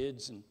any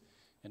kids, and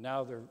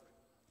now they're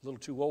a little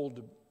too old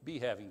to be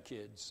having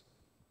kids.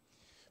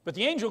 But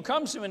the angel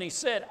comes to him, and he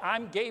said,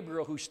 I'm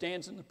Gabriel, who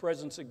stands in the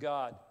presence of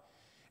God.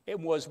 It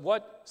was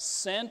what?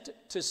 Sent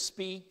to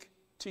speak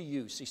to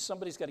you. See,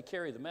 somebody's got to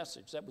carry the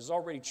message. That was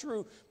already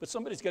true, but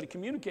somebody's got to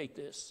communicate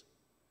this.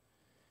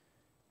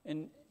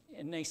 And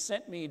they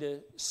sent me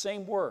the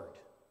same word.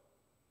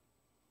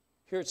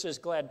 Here it says,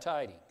 glad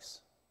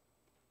tidings.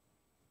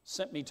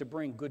 Sent me to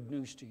bring good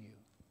news to you.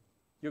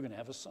 You're going to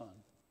have a son.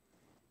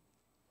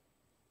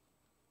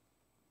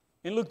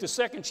 In Luke, the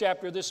second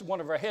chapter, this is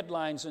one of our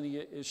headlines, and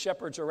the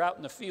shepherds are out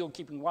in the field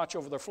keeping watch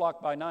over their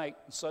flock by night.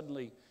 And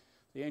suddenly,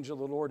 the angel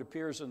of the Lord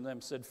appears in them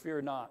and said, fear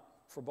not,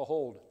 for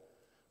behold,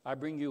 I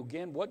bring you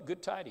again what?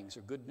 Good tidings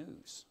or good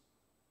news.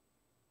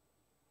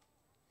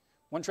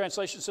 One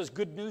translation says,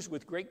 good news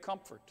with great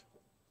comfort.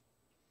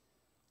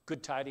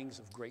 Good tidings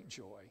of great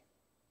joy.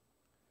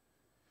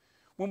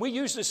 When we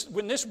use this,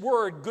 when this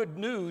word good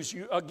news,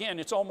 again,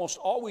 it's almost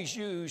always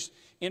used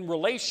in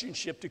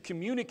relationship to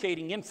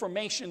communicating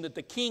information that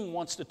the king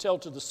wants to tell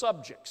to the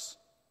subjects.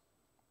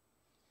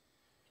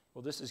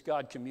 Well, this is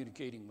God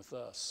communicating with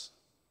us.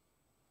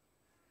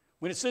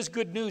 When it says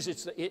good news,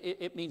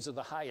 it means of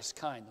the highest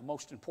kind, the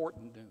most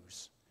important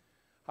news.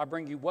 I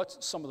bring you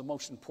what's some of the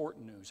most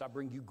important news? I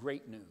bring you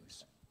great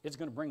news. It's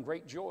going to bring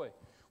great joy,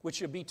 which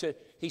should be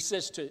he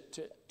says,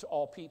 to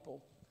all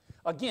people.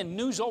 Again,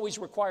 news always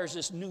requires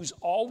this. News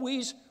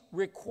always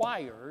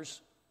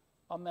requires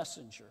a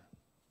messenger.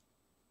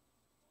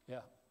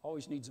 Yeah,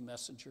 always needs a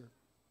messenger.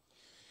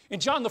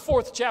 In John, the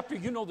 4th chapter,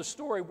 you know the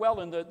story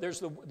well, and there's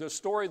the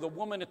story of the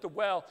woman at the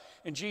well,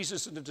 and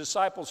Jesus and the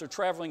disciples are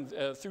traveling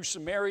through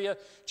Samaria.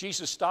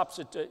 Jesus stops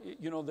at,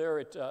 there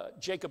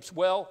at Jacob's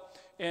well,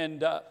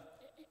 and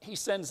he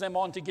sends them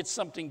on to get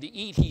something to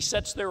eat. He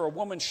sits there, a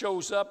woman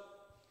shows up.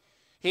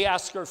 He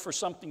asks her for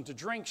something to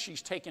drink.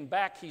 She's taken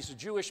back. He's a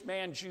Jewish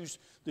man.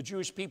 The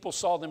Jewish people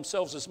saw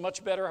themselves as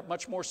much better,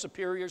 much more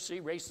superior. See,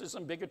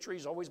 racism, bigotry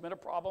has always been a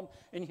problem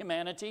in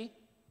humanity.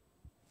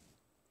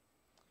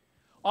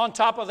 On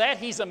top of that,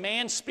 he's a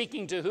man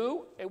speaking to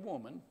who? A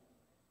woman.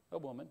 A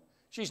woman.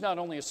 She's not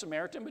only a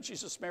Samaritan, but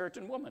she's a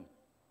Samaritan woman.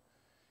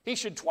 He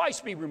should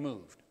twice be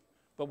removed.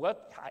 But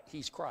what?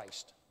 He's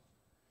Christ.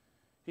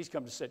 He's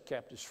come to set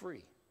captives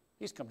free.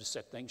 He's come to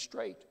set things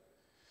straight.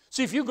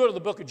 See, if you go to the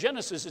book of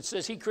Genesis, it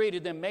says he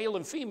created them male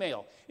and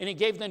female, and he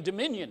gave them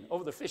dominion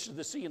over the fish of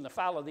the sea and the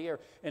fowl of the air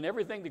and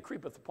everything that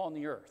creepeth upon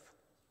the earth.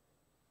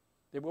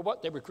 They were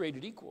what? They were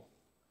created equal.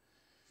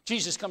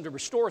 Jesus come to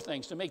restore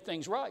things, to make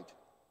things right.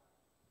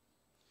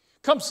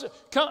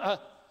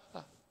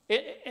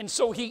 And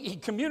so he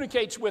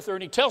communicates with her,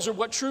 and he tells her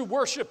what true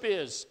worship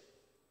is.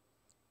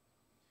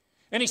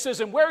 And he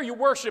says, and where you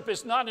worship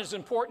is not as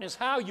important as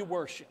how you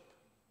worship.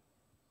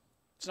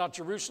 It's not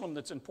Jerusalem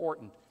that's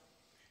important.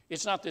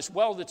 It's not this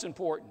well that's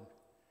important.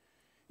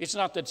 It's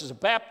not that it's a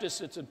Baptist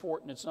that's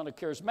important. It's not a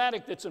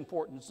charismatic that's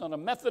important. It's not a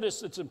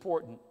Methodist that's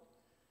important.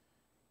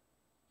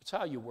 It's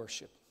how you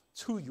worship.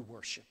 It's who you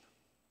worship.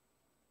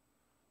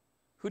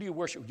 Who do you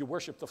worship? You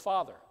worship the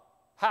Father.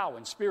 How?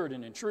 In spirit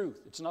and in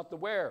truth. It's not the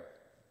where.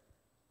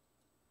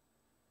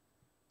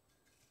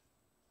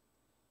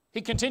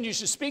 He continues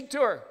to speak to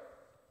her.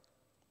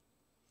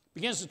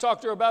 Begins to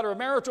talk to her about her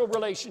marital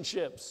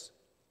relationships.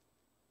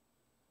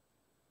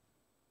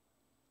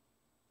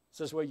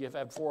 Says, well, you've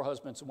had 4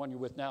 husbands, and one you're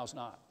with now is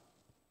not.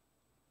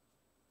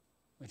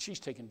 And she's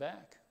taken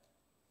back.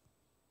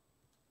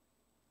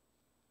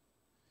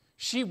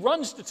 She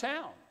runs to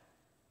town.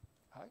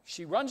 Right?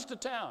 She runs to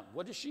town.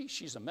 What is she?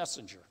 She's a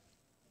messenger.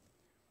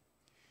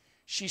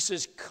 She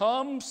says,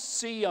 come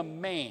see a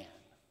man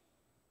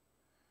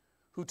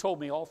who told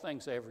me all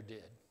things I ever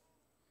did.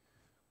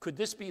 Could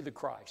this be the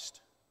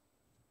Christ?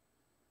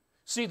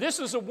 See, this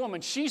is a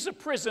woman. She's a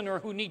prisoner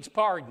who needs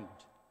pardoned.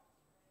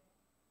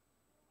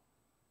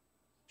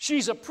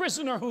 She's a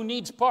prisoner who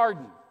needs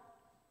pardon.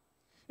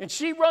 And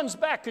she runs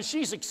back because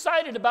she's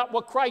excited about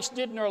what Christ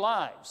did in her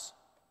lives.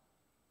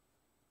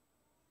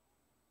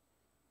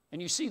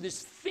 And you see this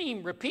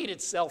theme repeat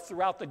itself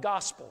throughout the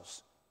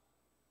Gospels.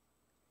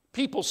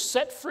 People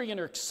set free and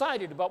are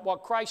excited about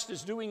what Christ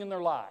is doing in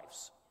their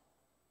lives.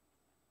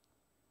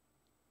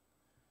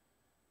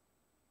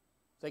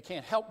 They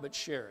can't help but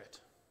share it.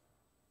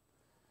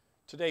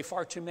 Today,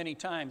 far too many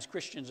times,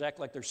 Christians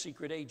act like they're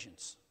secret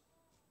agents.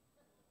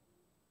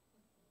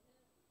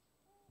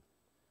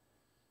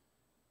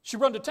 She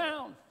run to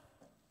town.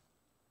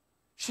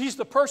 She's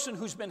the person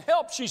who's been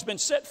helped. She's been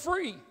set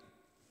free.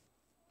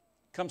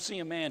 Come see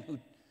a man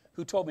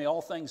who told me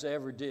all things I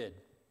ever did.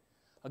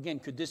 Again,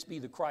 could this be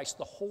the Christ?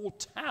 The whole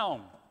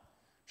town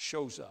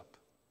shows up.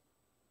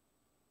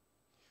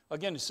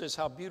 Again, it says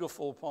how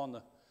beautiful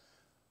upon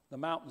the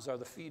mountains are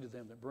the feet of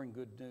them that bring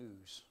good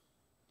news.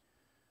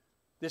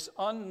 This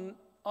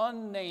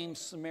unnamed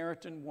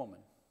Samaritan woman,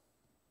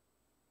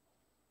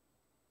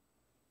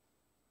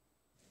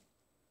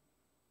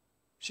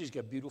 she's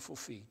got beautiful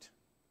feet.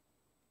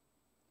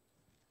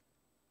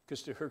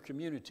 Because to her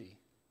community,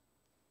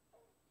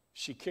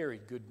 she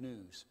carried good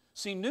news.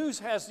 See, news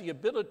has the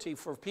ability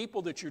for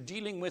people that you're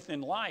dealing with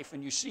in life,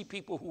 and you see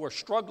people who are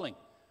struggling.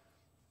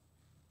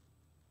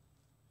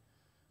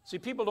 See,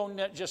 people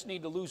don't just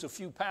need to lose a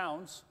few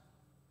pounds.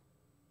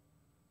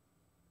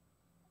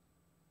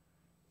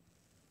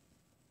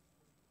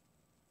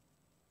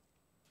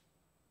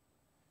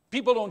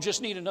 People don't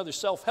just need another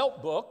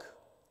self-help book.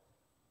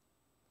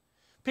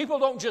 People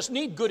don't just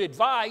need good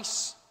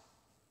advice.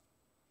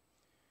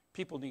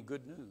 People need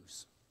good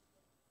news.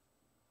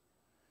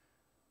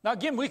 Now,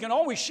 again, we can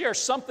always share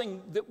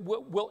something that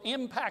will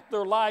impact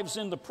their lives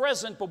in the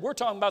present, but we're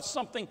talking about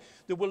something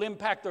that will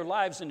impact their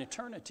lives in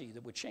eternity,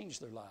 that would change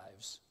their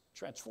lives,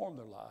 transform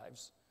their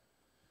lives.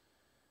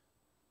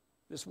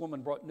 This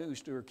woman brought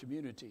news to her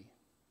community.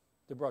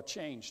 That brought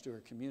change to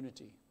her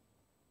community.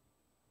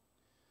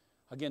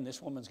 Again,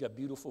 this woman's got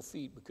beautiful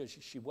feet because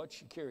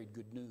she carried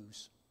good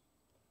news.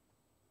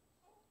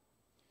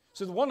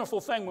 So the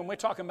wonderful thing when we're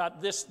talking about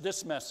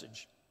this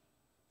message,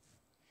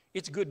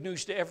 it's good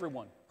news to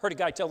everyone. Heard a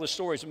guy tell this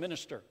story as a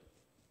minister.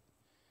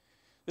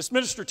 This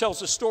minister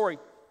tells a story.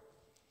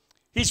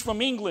 He's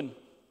from England.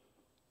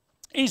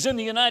 He's in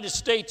the United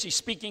States. He's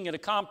speaking at a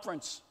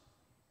conference.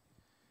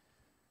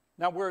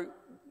 Now,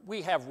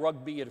 we have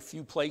rugby at a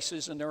few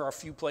places, and there are a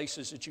few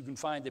places that you can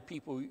find that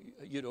people,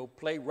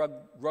 play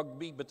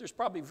rugby, but there's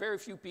probably very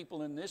few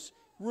people in this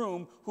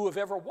room who have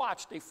ever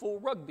watched a full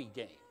rugby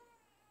game.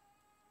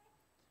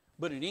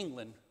 But in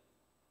England,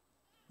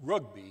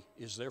 rugby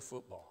is their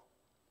football.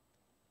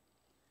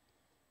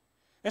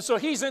 And so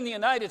he's in the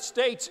United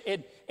States,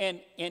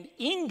 and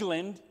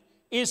England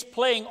is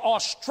playing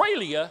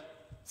Australia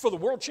for the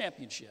World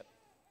Championship.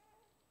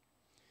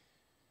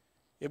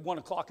 At 1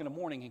 o'clock in the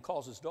morning, he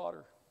calls his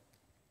daughter.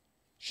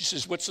 She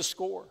says, what's the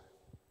score?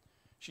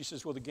 She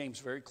says, well, the game's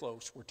very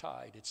close. We're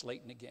tied. It's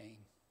late in the game.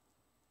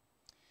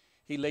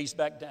 He lays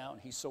back down.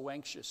 He's so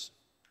anxious.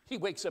 He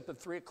wakes up at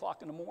 3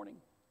 o'clock in the morning.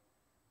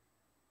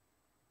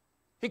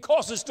 He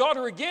calls his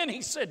daughter again.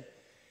 He said,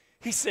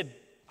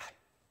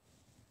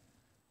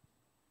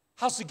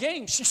 how's the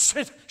game? She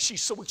said,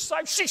 she's so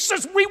excited. She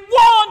says, we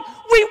won!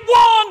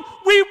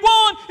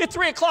 At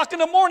 3 o'clock in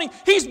the morning,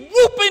 he's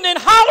whooping and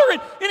hollering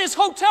in his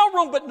hotel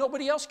room, but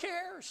nobody else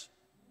cares.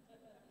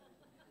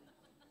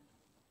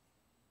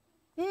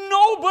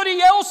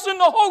 Nobody else in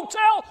the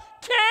hotel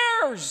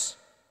cares.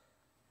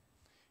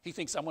 He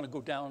thinks, I'm going to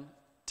go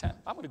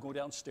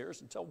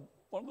downstairs and tell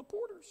one of the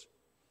porters.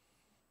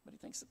 But he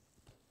thinks that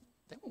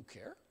they won't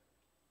care.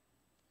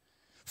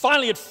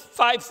 Finally, at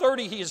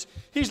 5:30,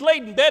 he's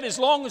laid in bed as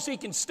long as he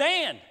can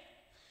stand.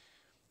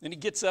 And he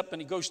gets up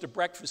and he goes to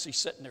breakfast. He's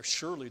sitting there.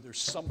 Surely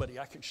there's somebody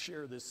I can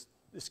share this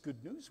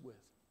good news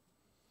with.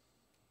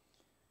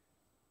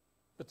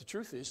 But the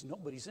truth is,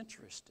 nobody's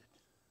interested.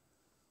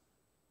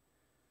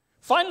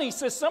 Finally, he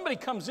says, somebody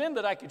comes in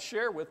that I could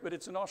share with, but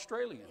it's an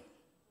Australian.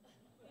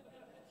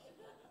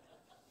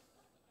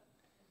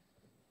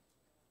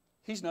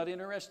 He's not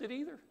interested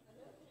either.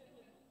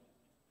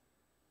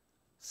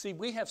 See,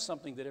 we have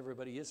something that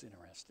everybody is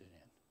interested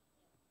in.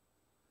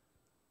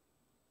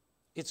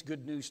 It's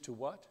good news to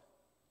what?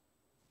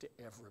 To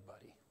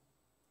everybody.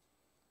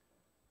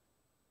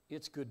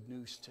 It's good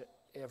news to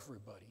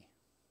everybody.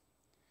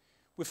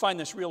 We find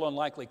this real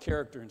unlikely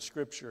character in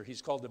Scripture.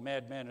 He's called the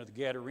madman of the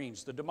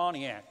Gadarenes, the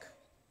demoniac.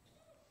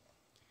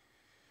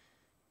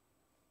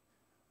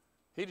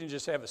 He didn't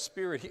just have a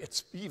spirit, he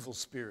had evil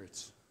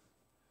spirits.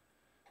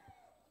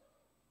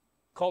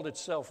 Called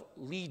itself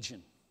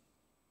Legion.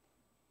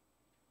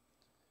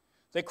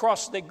 They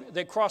cross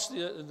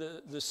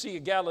the Sea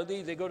of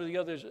Galilee. They go to the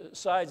other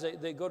sides.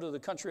 They go to the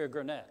country of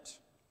Gannat,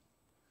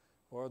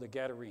 or the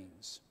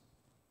Gadarenes.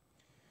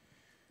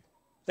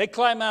 They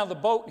climb out of the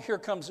boat, and here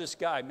comes this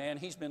guy, man.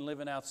 He's been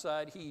living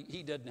outside.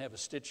 He doesn't have a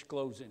stitch of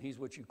clothes in. He's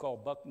what you call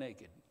buck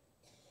naked.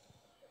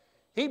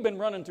 He'd been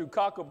running through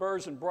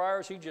cockleburrs and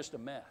briars. He's just a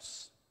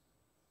mess.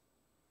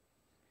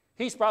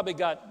 He's probably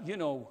got,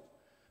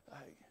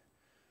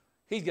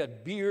 he's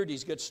got beard.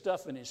 He's got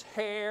stuff in his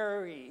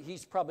hair.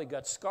 He's probably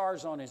got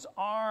scars on his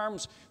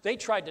arms. They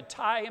tried to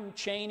tie him,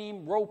 chain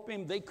him, rope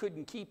him. They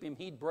couldn't keep him.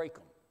 He'd break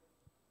them.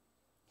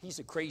 He's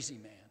a crazy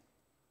man.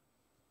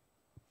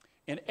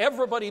 And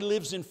everybody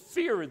lives in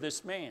fear of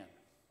this man.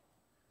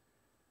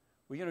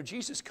 Well,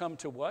 Jesus come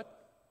to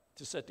what?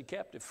 To set the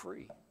captive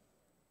free.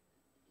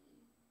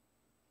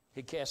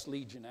 He cast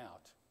Legion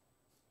out.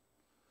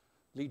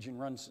 Legion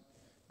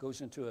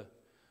goes into a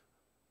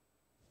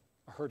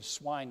herd of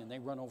swine, and they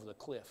run over the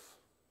cliff.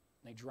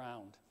 And they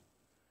drowned.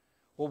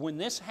 Well, when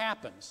this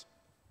happens,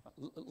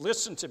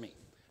 listen to me.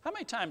 How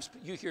many times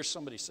you hear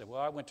somebody say,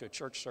 well, I went to a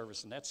church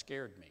service and that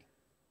scared me?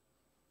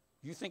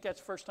 You think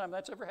that's the first time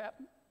that's ever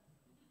happened?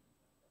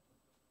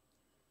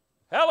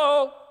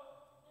 Hello?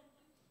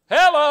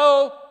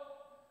 Hello?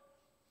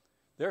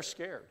 They're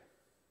scared.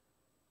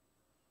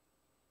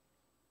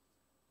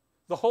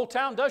 The whole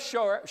town does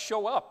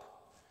show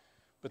up,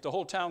 but the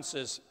whole town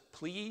says,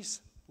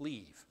 please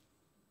leave.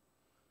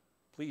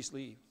 Please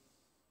leave.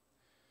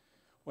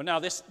 Well, now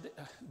this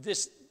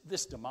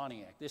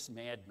demoniac, this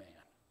madman,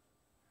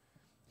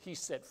 he's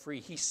set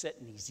free. He's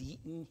sitting, he's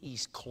eating,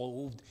 he's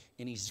clothed,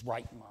 in his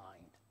right mind.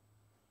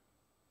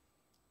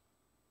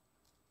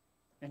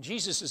 And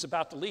Jesus is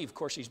about to leave. Of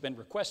course, he's been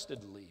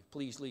requested to leave.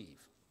 Please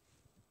leave.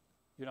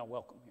 You're not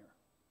welcome here.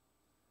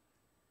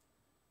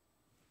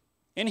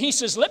 And he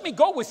says, let me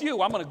go with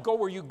you. I'm going to go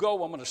where you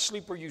go. I'm going to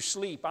sleep where you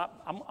sleep.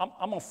 I'm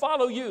going to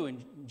follow you.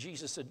 And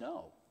Jesus said,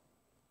 no.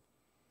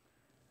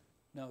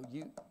 No,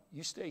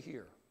 you stay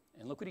here.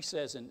 And look what he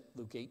says in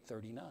Luke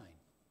 8:39.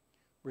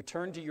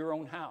 Return to your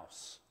own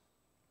house.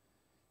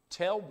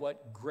 Tell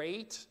what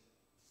great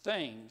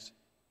things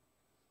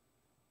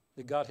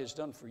that God has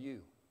done for you.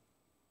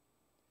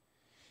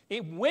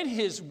 It went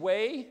his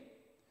way,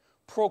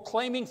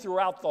 proclaiming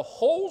throughout the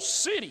whole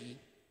city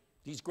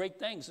these great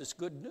things, this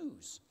good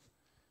news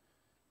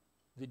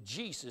that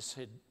Jesus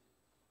had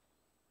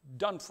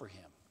done for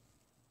him.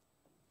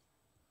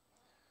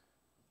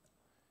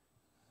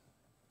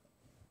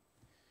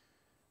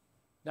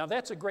 Now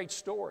that's a great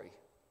story.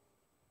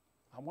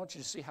 I want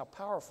you to see how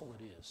powerful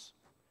it is.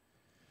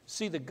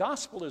 See, the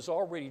gospel is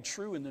already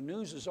true and the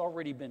news has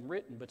already been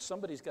written, but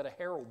somebody's got to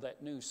herald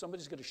that news.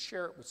 Somebody's got to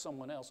share it with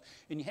someone else.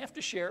 And you have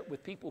to share it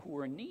with people who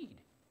are in need.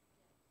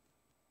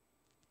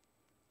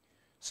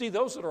 See,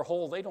 those that are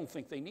whole, they don't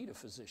think they need a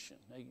physician.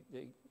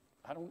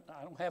 I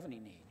don't have any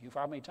need.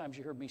 How many times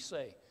you heard me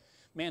say,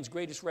 man's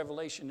greatest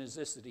revelation is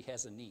this, that he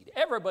has a need.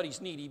 Everybody's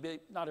needy,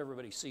 but not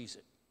everybody sees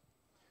it.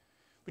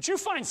 But you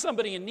find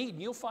somebody in need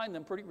and you'll find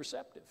them pretty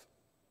receptive.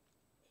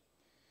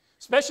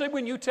 Especially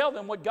when you tell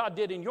them what God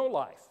did in your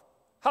life.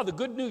 How the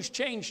good news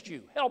changed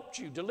you, helped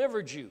you,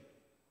 delivered you,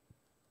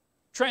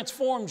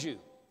 transformed you.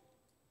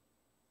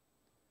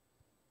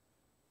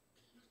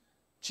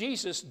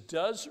 Jesus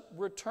does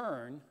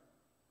return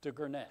to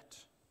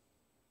Gannat.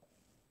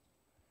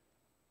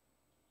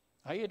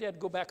 He had to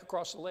go back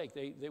across the lake.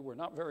 They were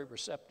not very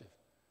receptive.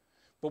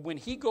 But when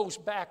he goes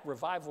back,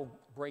 revival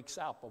breaks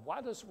out. But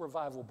why does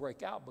revival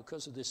break out?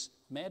 Because of this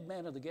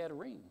madman of the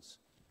Gadarenes.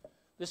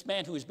 This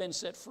man who has been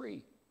set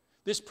free.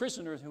 This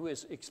prisoner who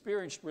has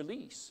experienced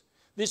release.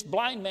 This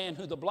blind man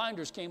who the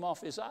blinders came off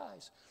his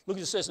eyes. Look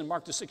what it says in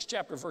Mark the 6th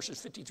chapter, verses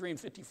 53 and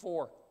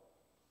 54.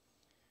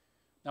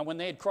 Now when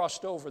they had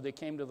crossed over, they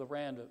came to the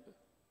land of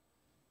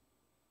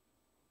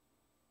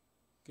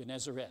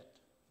Gennesaret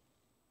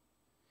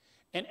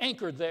and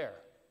anchored there.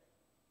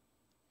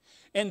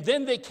 And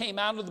then they came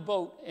out of the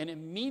boat, and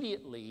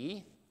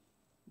immediately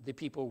the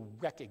people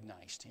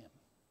recognized him.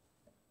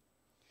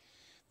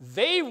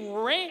 They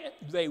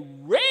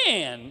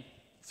ran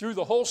through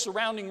the whole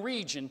surrounding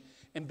region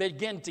and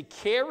began to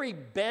carry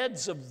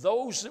beds of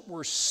those that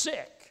were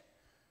sick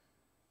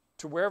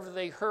to wherever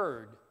they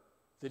heard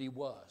that he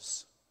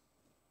was.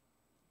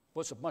 It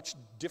was a much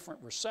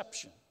different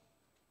reception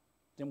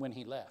than when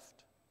he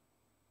left.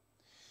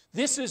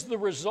 This is the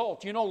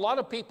result. You know, a lot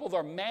of people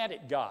are mad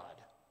at God.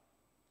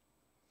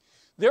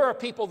 There are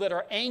people that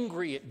are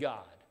angry at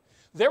God.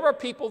 There are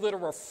people that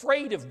are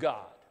afraid of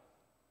God.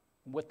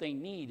 What they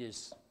need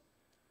is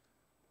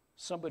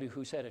somebody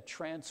who's had a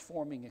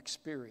transforming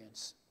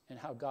experience and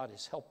how God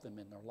has helped them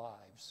in their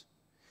lives.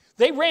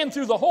 They ran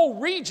through the whole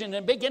region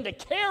and began to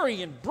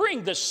carry and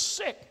bring the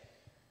sick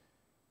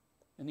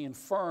and the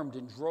infirmed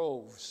in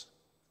droves.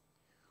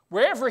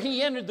 Wherever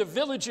he entered the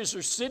villages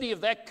or city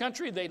of that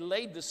country, they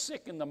laid the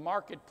sick in the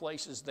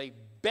marketplaces. They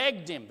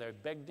begged him. They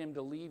begged him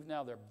to leave.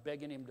 Now they're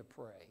begging him to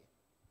pray.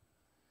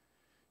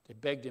 They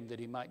begged him that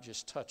he might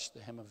just touch the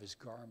hem of his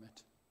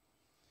garment.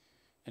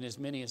 And as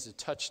many as had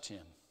touched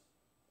him,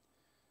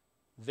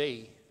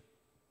 they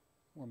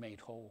were made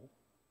whole.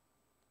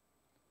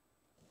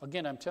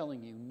 Again, I'm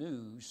telling you,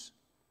 news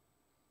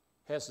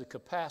has the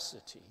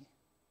capacity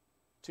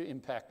to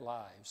impact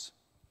lives.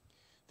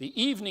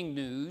 The evening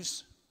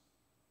news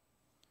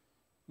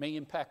may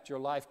impact your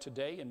life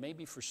today and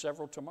maybe for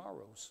several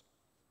tomorrows.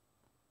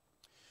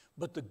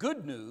 But the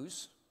good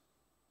news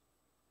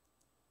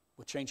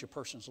will change a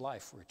person's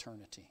life for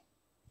eternity.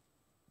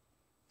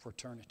 For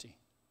eternity.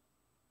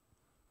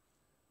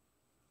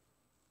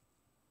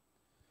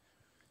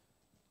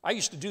 I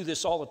used to do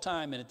this all the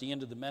time, and at the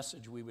end of the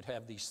message, we would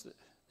have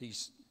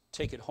these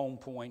take-it-home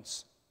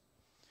points.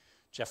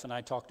 Jeff and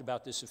I talked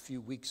about this a few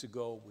weeks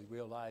ago. We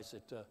realized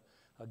that,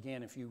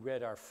 again, if you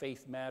read our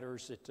Faith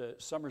Matters, that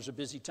summer's a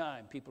busy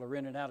time. People are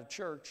in and out of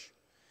church.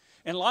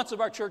 And lots of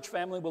our church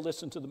family will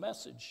listen to the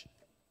message.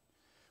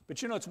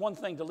 But you know, it's one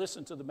thing to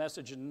listen to the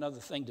message and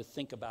another thing to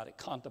think about it,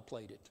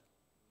 contemplate it,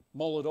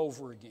 mull it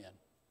over again.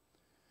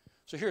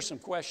 So here's some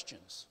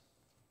questions.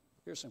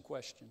 Here's some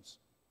questions.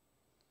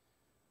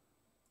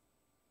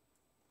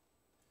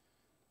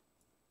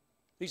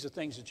 These are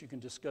things that you can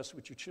discuss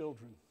with your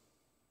children.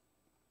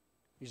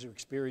 These are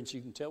experiences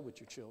you can tell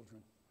with your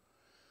children.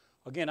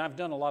 Again, I've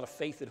done a lot of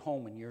faith at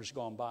home in years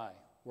gone by.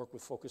 Worked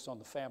with Focus on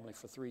the Family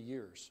for 3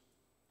 years.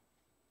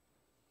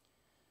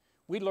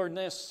 We learned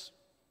this,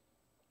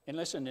 and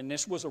listen, and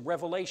this was a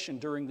revelation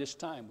during this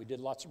time. We did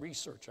lots of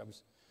research.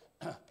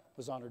 I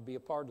was honored to be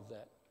a part of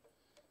that.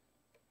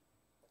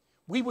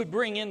 We would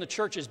bring in the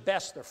church's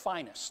best, their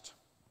finest.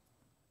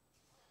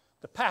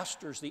 The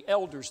pastors, the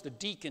elders, the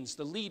deacons,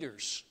 the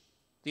leaders,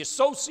 the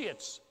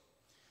associates.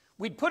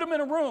 We'd put them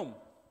in a room.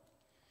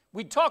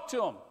 We'd talk to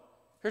them.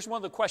 Here's one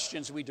of the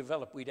questions we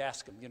developed. We'd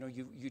ask them. You know,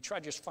 you try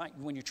just find,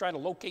 when you're trying to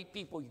locate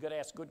people, you got to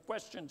ask good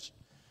questions.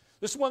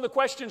 This is one of the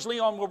questions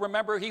Leon will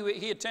remember.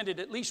 He attended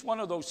at least one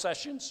of those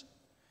sessions.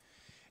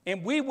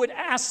 And we would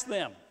ask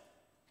them,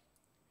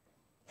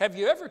 have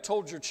you ever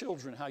told your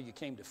children how you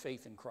came to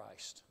faith in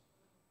Christ?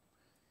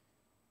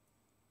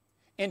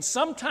 And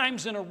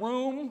sometimes in a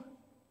room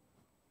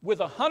with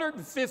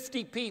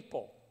 150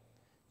 people,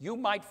 you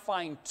might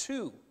find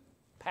 2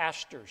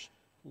 pastors,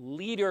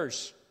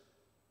 leaders,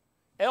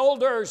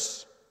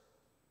 elders,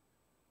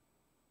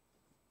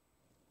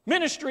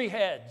 ministry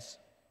heads.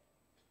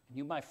 And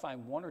you might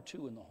find 1 or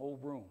 2 in the whole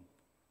room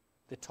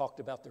that talked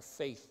about their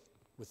faith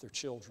with their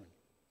children.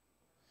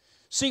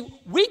 See,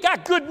 we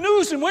got good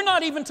news and we're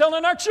not even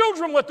telling our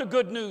children what the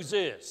good news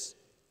is.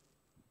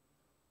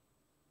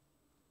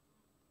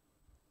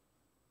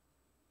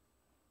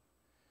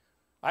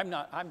 I'm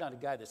not a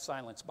guy that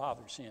silence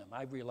bothers him.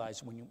 I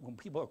realize when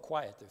people are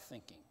quiet, they're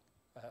thinking.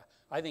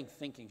 I think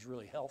thinking's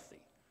really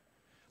healthy.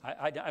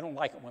 I don't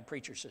like it when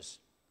preacher says,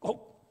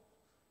 "Oh,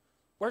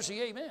 where's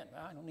the amen?"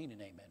 I don't need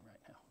an amen right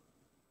now.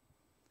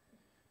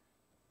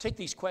 Take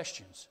these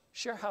questions.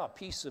 Share how a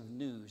piece of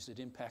news that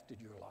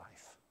impacted your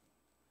life.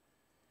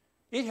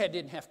 It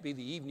didn't have to be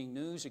the evening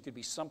news. It could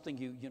be something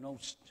you know.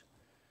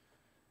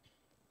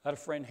 I had a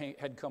friend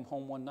had come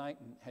home one night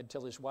and had to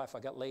tell his wife, "I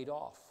got laid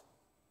off."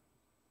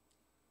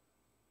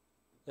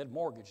 They had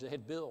mortgage, they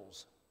had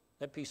bills.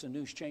 That piece of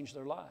news changed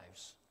their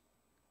lives.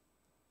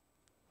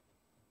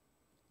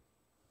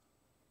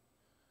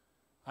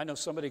 I know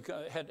somebody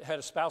had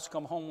a spouse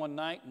come home one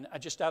night and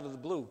just out of the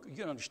blue. You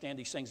can understand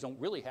these things don't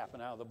really happen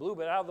out of the blue,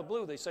 but out of the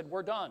blue they said,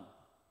 "We're done."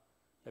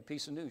 That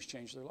piece of news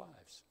changed their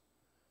lives.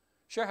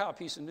 Share how a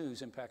piece of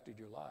news impacted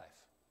your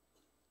life.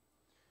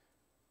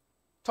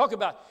 Talk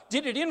about,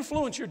 did it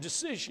influence your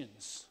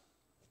decisions?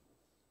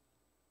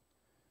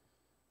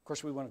 Of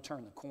course, we want to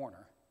turn the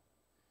corner.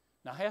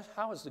 Now,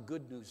 how is the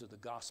good news of the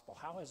gospel,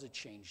 how has it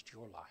changed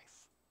your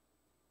life?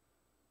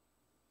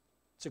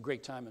 It's a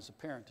great time as a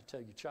parent to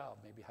tell your child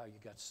maybe how you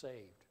got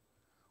saved,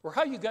 or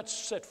how you got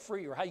set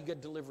free, or how you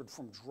got delivered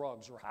from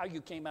drugs, or how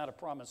you came out of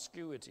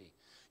promiscuity.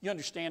 You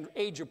understand,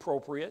 age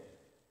appropriate.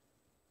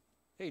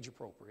 Age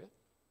appropriate.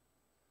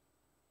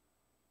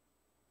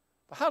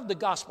 But how did the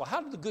gospel,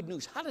 how did the good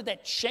news, how did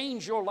that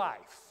change your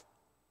life?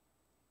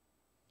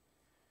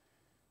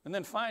 And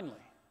then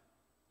finally,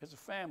 as a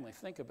family,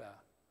 think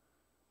about,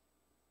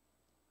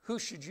 who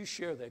should you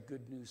share that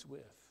good news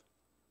with?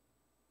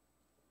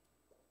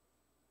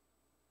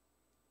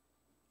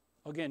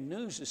 Again,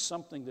 news is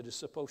something that is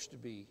supposed to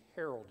be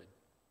heralded,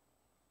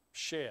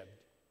 shared,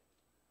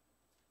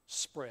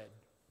 spread.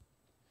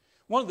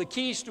 One of the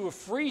keys to a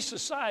free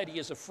society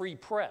is a free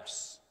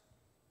press.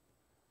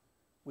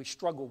 We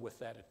struggle with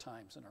that at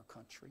times in our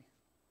country,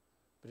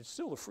 but it's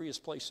still the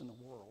freest place in the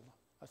world.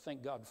 I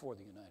thank God for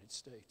the United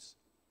States.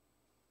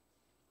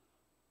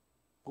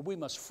 But we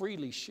must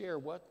freely share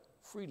what?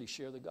 Freely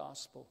share the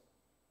gospel.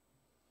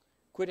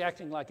 Quit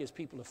acting like as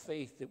people of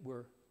faith that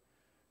we're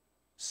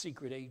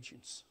secret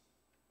agents.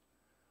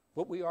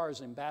 What we are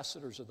is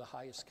ambassadors of the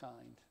highest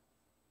kind,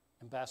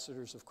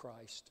 ambassadors of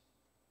Christ.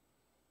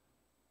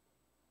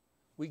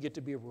 We get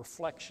to be a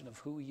reflection of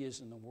who he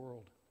is in the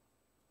world.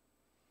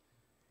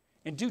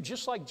 And do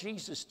just like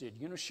Jesus did,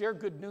 share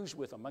good news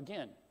with them.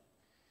 Again,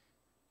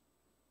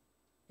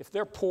 if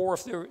they're poor,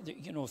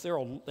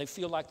 if they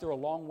feel like they're a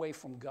long way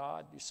from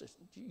God,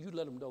 you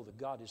let them know that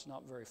God is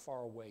not very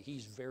far away.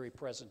 He's very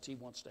present. He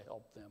wants to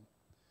help them.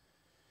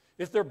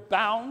 If they're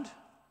bound,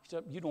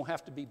 you don't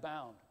have to be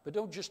bound. But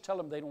don't just tell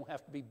them they don't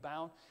have to be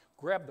bound.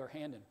 Grab their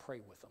hand and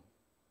pray with them.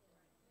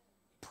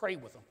 Pray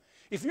with them.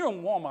 If you're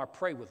in Walmart,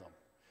 pray with them.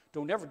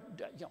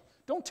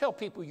 Don't tell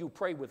people you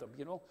pray with them.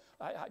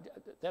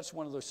 That's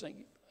one of those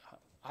things.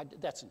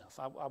 That's enough.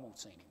 I won't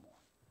say anymore.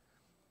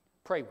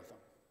 Pray with them.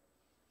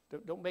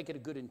 Don't make it a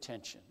good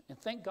intention. And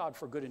thank God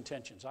for good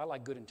intentions. I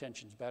like good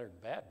intentions better than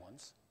bad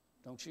ones.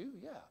 Don't you?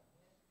 Yeah.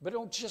 But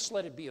don't just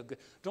let it be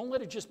don't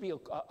let it just be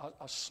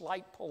a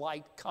slight,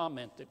 polite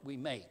comment that we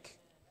make.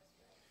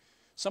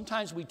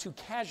 Sometimes we too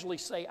casually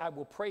say, I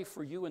will pray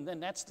for you, and then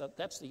that's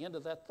the end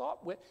of that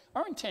thought.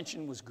 Our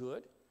intention was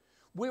good.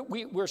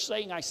 We're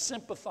saying, I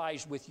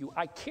sympathize with you.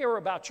 I care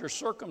about your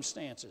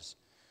circumstances.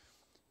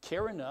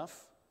 Care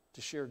enough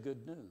to share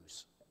good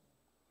news.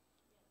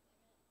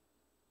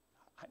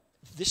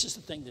 This is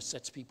the thing that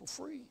sets people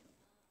free.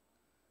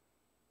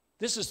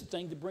 This is the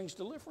thing that brings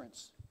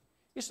deliverance.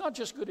 It's not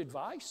just good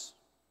advice.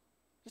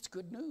 It's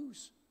good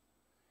news.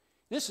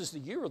 This is the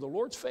year of the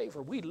Lord's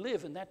favor. We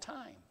live in that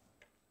time.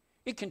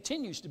 It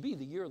continues to be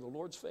the year of the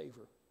Lord's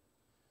favor.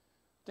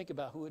 Think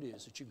about who it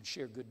is that you can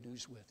share good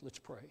news with. Let's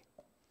pray.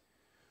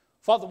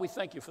 Father, we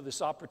thank you for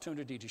this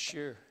opportunity to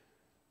share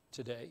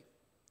today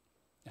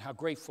and how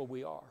grateful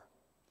we are.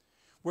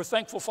 We're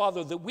thankful,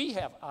 Father, that we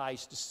have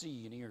eyes to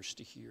see and ears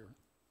to hear.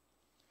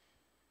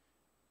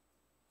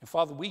 And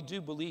Father, we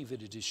do believe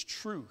that it is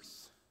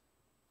truth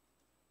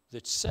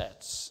that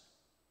sets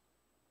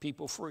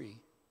people free.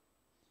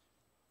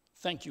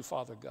 Thank you,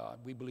 Father God.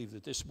 We believe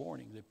that this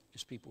morning, that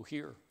as people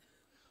here,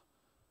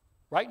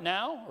 right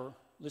now, or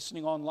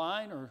listening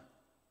online, or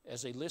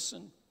as they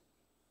listen,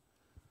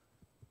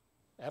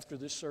 after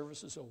this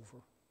service is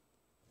over,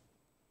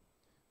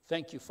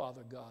 thank you,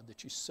 Father God,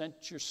 that you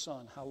sent your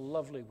Son. How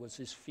lovely was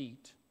his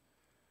feet.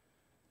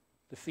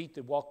 The feet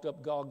that walked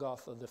up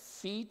Golgotha, the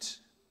feet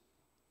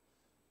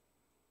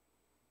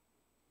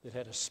that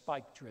had a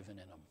spike driven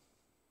in them.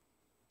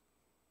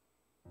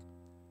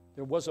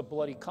 There was a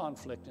bloody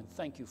conflict, and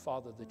thank you,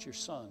 Father, that your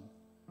Son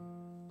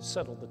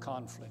settled the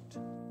conflict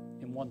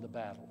and won the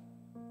battle.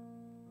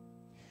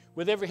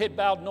 With every head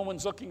bowed, no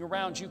one's looking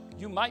around.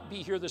 You might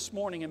be here this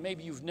morning, and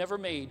maybe you've never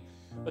made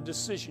a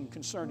decision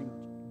concerning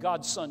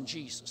God's Son,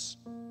 Jesus.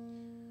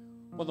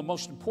 One of the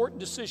most important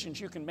decisions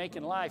you can make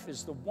in life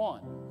is the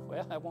one.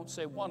 Well, I won't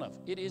say one of.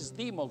 It is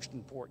the most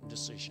important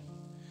decision.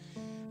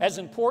 As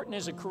important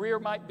as a career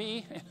might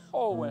be,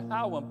 and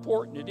how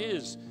important it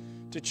is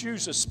to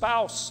choose a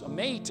spouse, a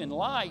mate in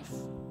life.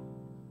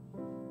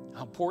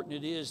 How important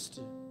it is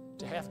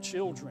to have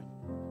children.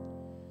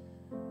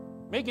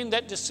 Making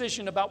that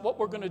decision about what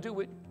we're going to do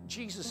with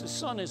Jesus'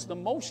 Son is the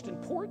most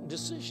important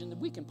decision that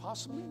we can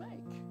possibly make.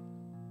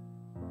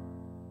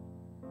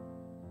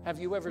 Have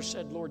you ever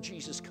said, Lord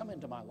Jesus, come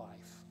into my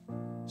life.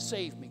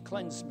 Save me,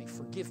 cleanse me,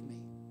 forgive me.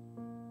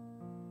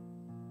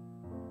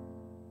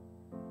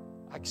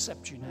 I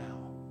accept you now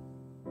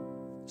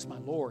as my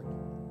Lord.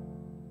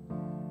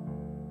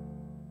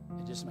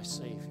 It is my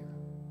Savior.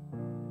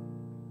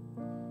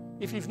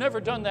 If you've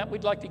never done that,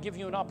 we'd like to give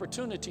you an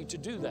opportunity to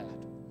do that.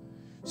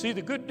 See,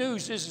 the good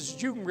news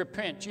is you can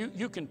repent.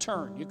 You can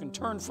turn. You can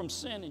turn from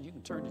sin and you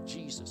can turn to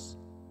Jesus.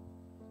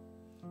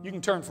 You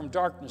can turn from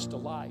darkness to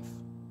life.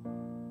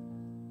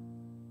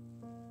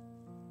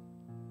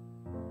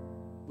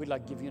 We'd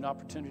like to give you an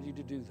opportunity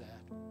to do that.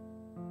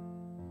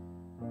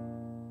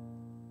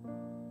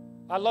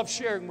 I love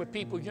sharing with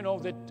people,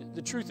 that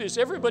the truth is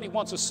everybody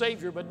wants a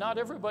Savior, but not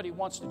everybody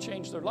wants to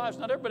change their lives.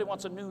 Not everybody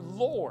wants a new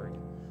Lord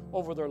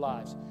over their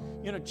lives.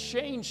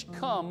 Change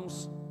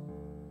comes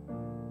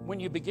when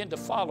you begin to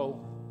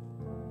follow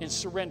and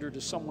surrender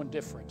to someone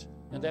different,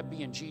 and that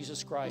being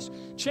Jesus Christ.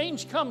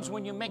 Change comes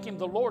when you make him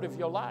the Lord of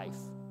your life.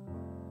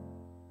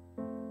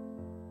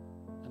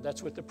 And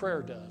that's what the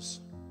prayer does.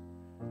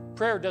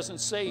 Prayer doesn't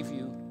save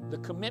you. The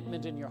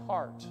commitment in your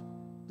heart,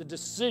 the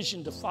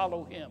decision to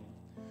follow him.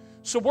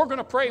 So we're going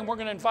to pray, and we're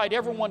going to invite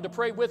everyone to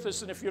pray with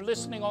us. And if you're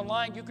listening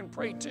online, you can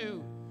pray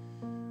too.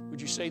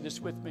 Would you say this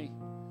with me?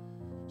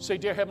 Say,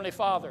 dear Heavenly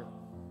Father,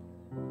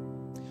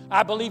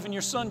 I believe in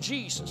your Son,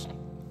 Jesus.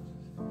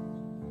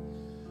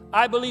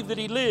 I believe that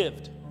he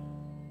lived.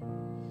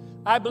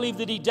 I believe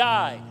that he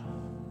died.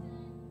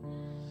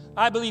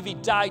 I believe he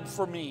died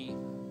for me.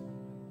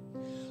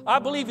 I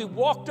believe he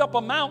walked up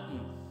a mountain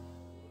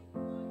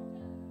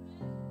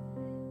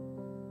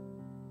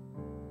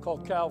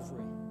called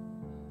Calvary.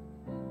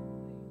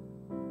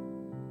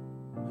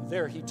 And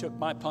there he took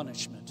my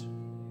punishment.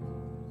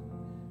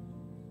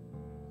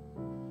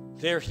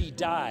 There he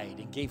died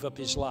and gave up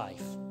his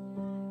life.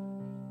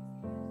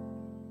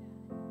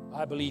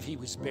 I believe he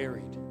was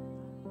buried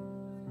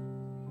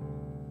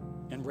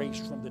and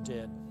raised from the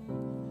dead.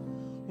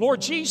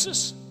 Lord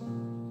Jesus,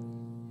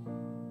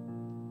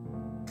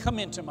 come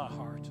into my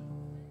heart.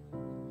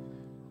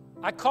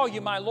 I call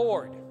you my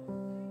Lord.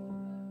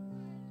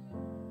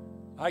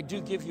 I do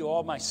give you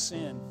all my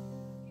sin,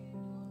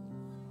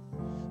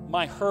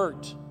 my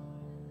hurt,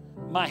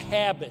 my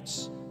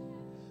habits.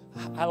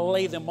 I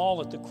lay them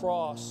all at the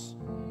cross.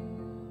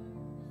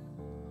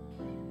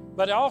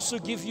 But I also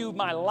give you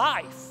my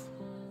life,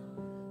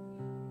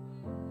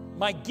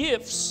 my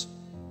gifts,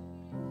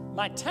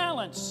 my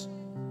talents,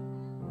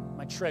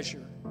 my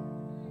treasure.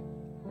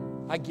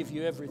 I give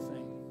you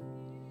everything.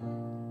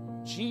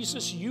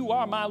 Jesus, you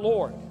are my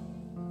Lord.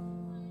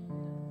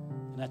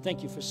 And I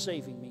thank you for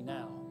saving me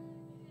now.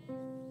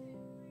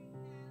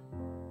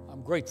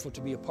 I'm grateful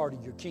to be a part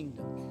of your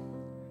kingdom,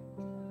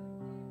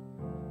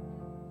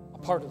 a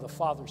part of the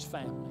Father's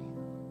family.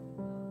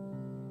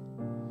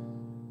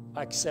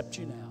 I accept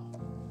you now.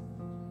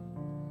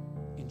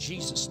 In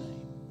Jesus'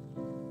 name,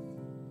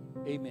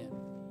 amen.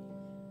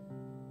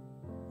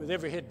 With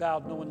every head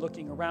bowed, no one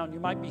looking around, you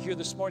might be here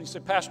this morning and say,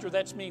 Pastor,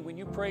 that's me. When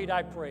you prayed,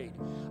 I prayed.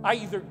 I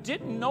either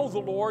didn't know the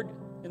Lord,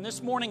 and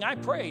this morning I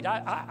prayed.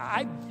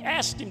 I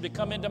asked Him to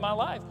come into my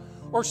life.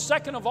 Or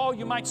second of all,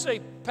 you might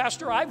say,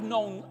 Pastor, I've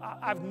known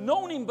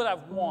Him, but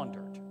I've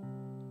wandered.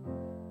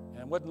 And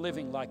I wasn't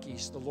living like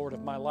He's the Lord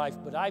of my life,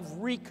 but I've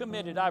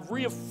recommitted, I've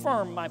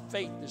reaffirmed my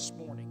faith this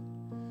morning.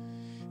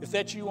 If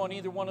that's you on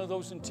either one of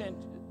those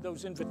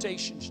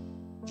invitations,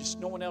 just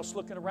no one else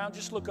looking around,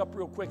 just look up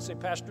real quick, say,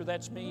 Pastor,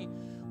 that's me.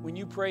 When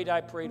you prayed,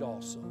 I prayed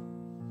also.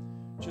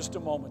 Just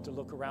a moment to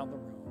look around the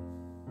room.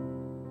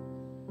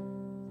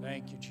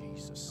 Thank you,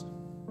 Jesus.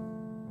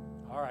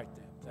 All right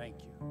then,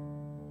 thank you.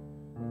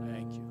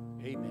 Thank you.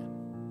 Amen.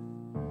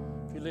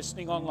 If you're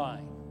listening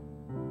online,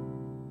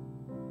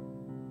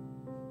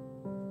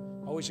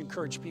 I always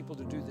encourage people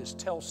to do this.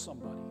 Tell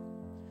somebody.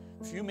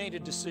 If you made a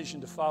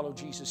decision to follow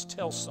Jesus,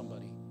 tell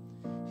somebody.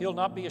 He'll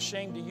not be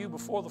ashamed of you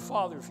before the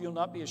Father if you'll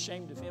not be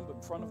ashamed of Him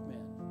in front of men.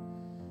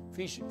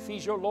 If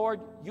He's your Lord,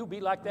 you'll be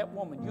like that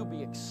woman. You'll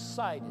be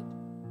excited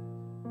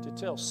to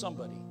tell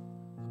somebody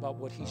about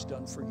what He's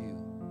done for you.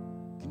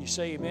 Can you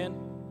say amen?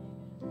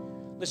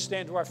 Let's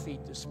stand to our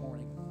feet this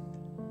morning.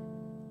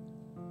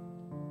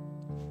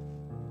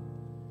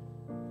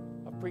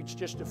 I've preached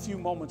just a few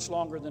moments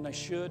longer than I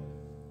should.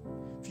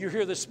 If you're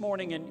here this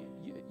morning and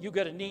you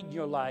got a need in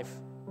your life,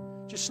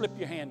 just slip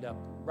your hand up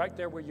right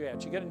there where you're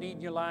at. You got a need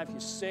in your life, you're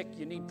sick,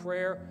 you need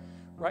prayer,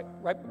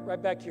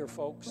 right back here,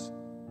 folks.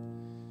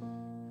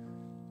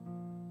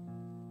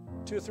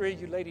 2 or 3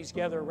 of you ladies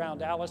gather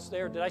around Alice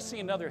there. Did I see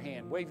another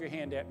hand? Wave your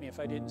hand at me if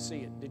I didn't see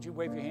it. Did you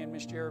wave your hand,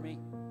 Miss Jeremy?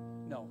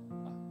 No.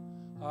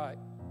 All right.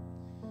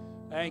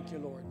 Thank you,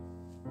 Lord.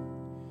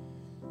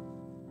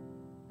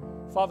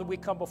 Father, we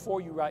come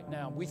before you right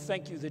now. We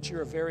thank you that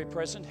you're a very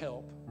present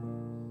help.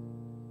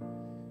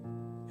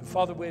 And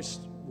Father,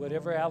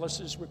 whatever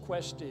Alice's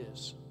request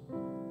is,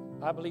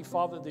 I believe,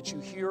 Father, that you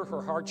hear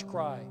her heart's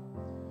cry.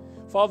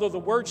 Father, the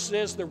word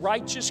says the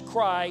righteous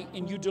cry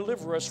and you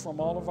deliver us from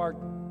all of our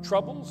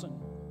troubles and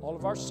all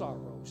of our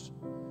sorrows.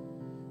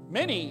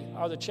 Many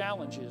are the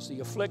challenges, the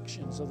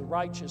afflictions of the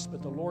righteous,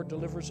 but the Lord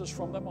delivers us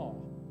from them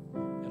all.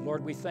 And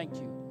Lord, we thank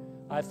you.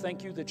 I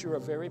thank you that you're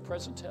a very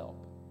present help.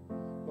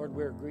 Lord,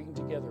 we're agreeing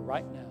together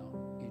right now.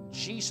 In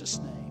Jesus'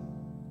 name,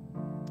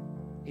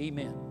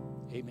 amen.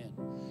 Amen.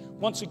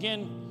 Once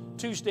again,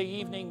 Tuesday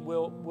evening,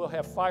 we'll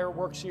have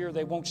fireworks here.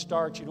 They won't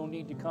start. You don't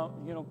need to come.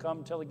 You don't come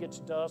until it gets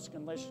dusk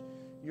unless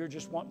you're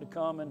just wanting to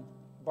come and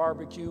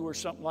barbecue or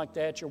something like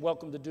that. You're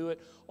welcome to do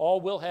it.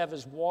 All we'll have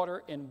is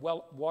water and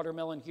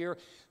watermelon here.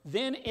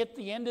 Then at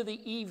the end of the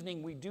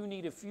evening, we do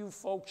need a few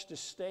folks to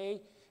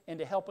stay and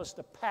to help us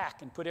to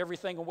pack and put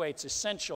everything away. It's essential.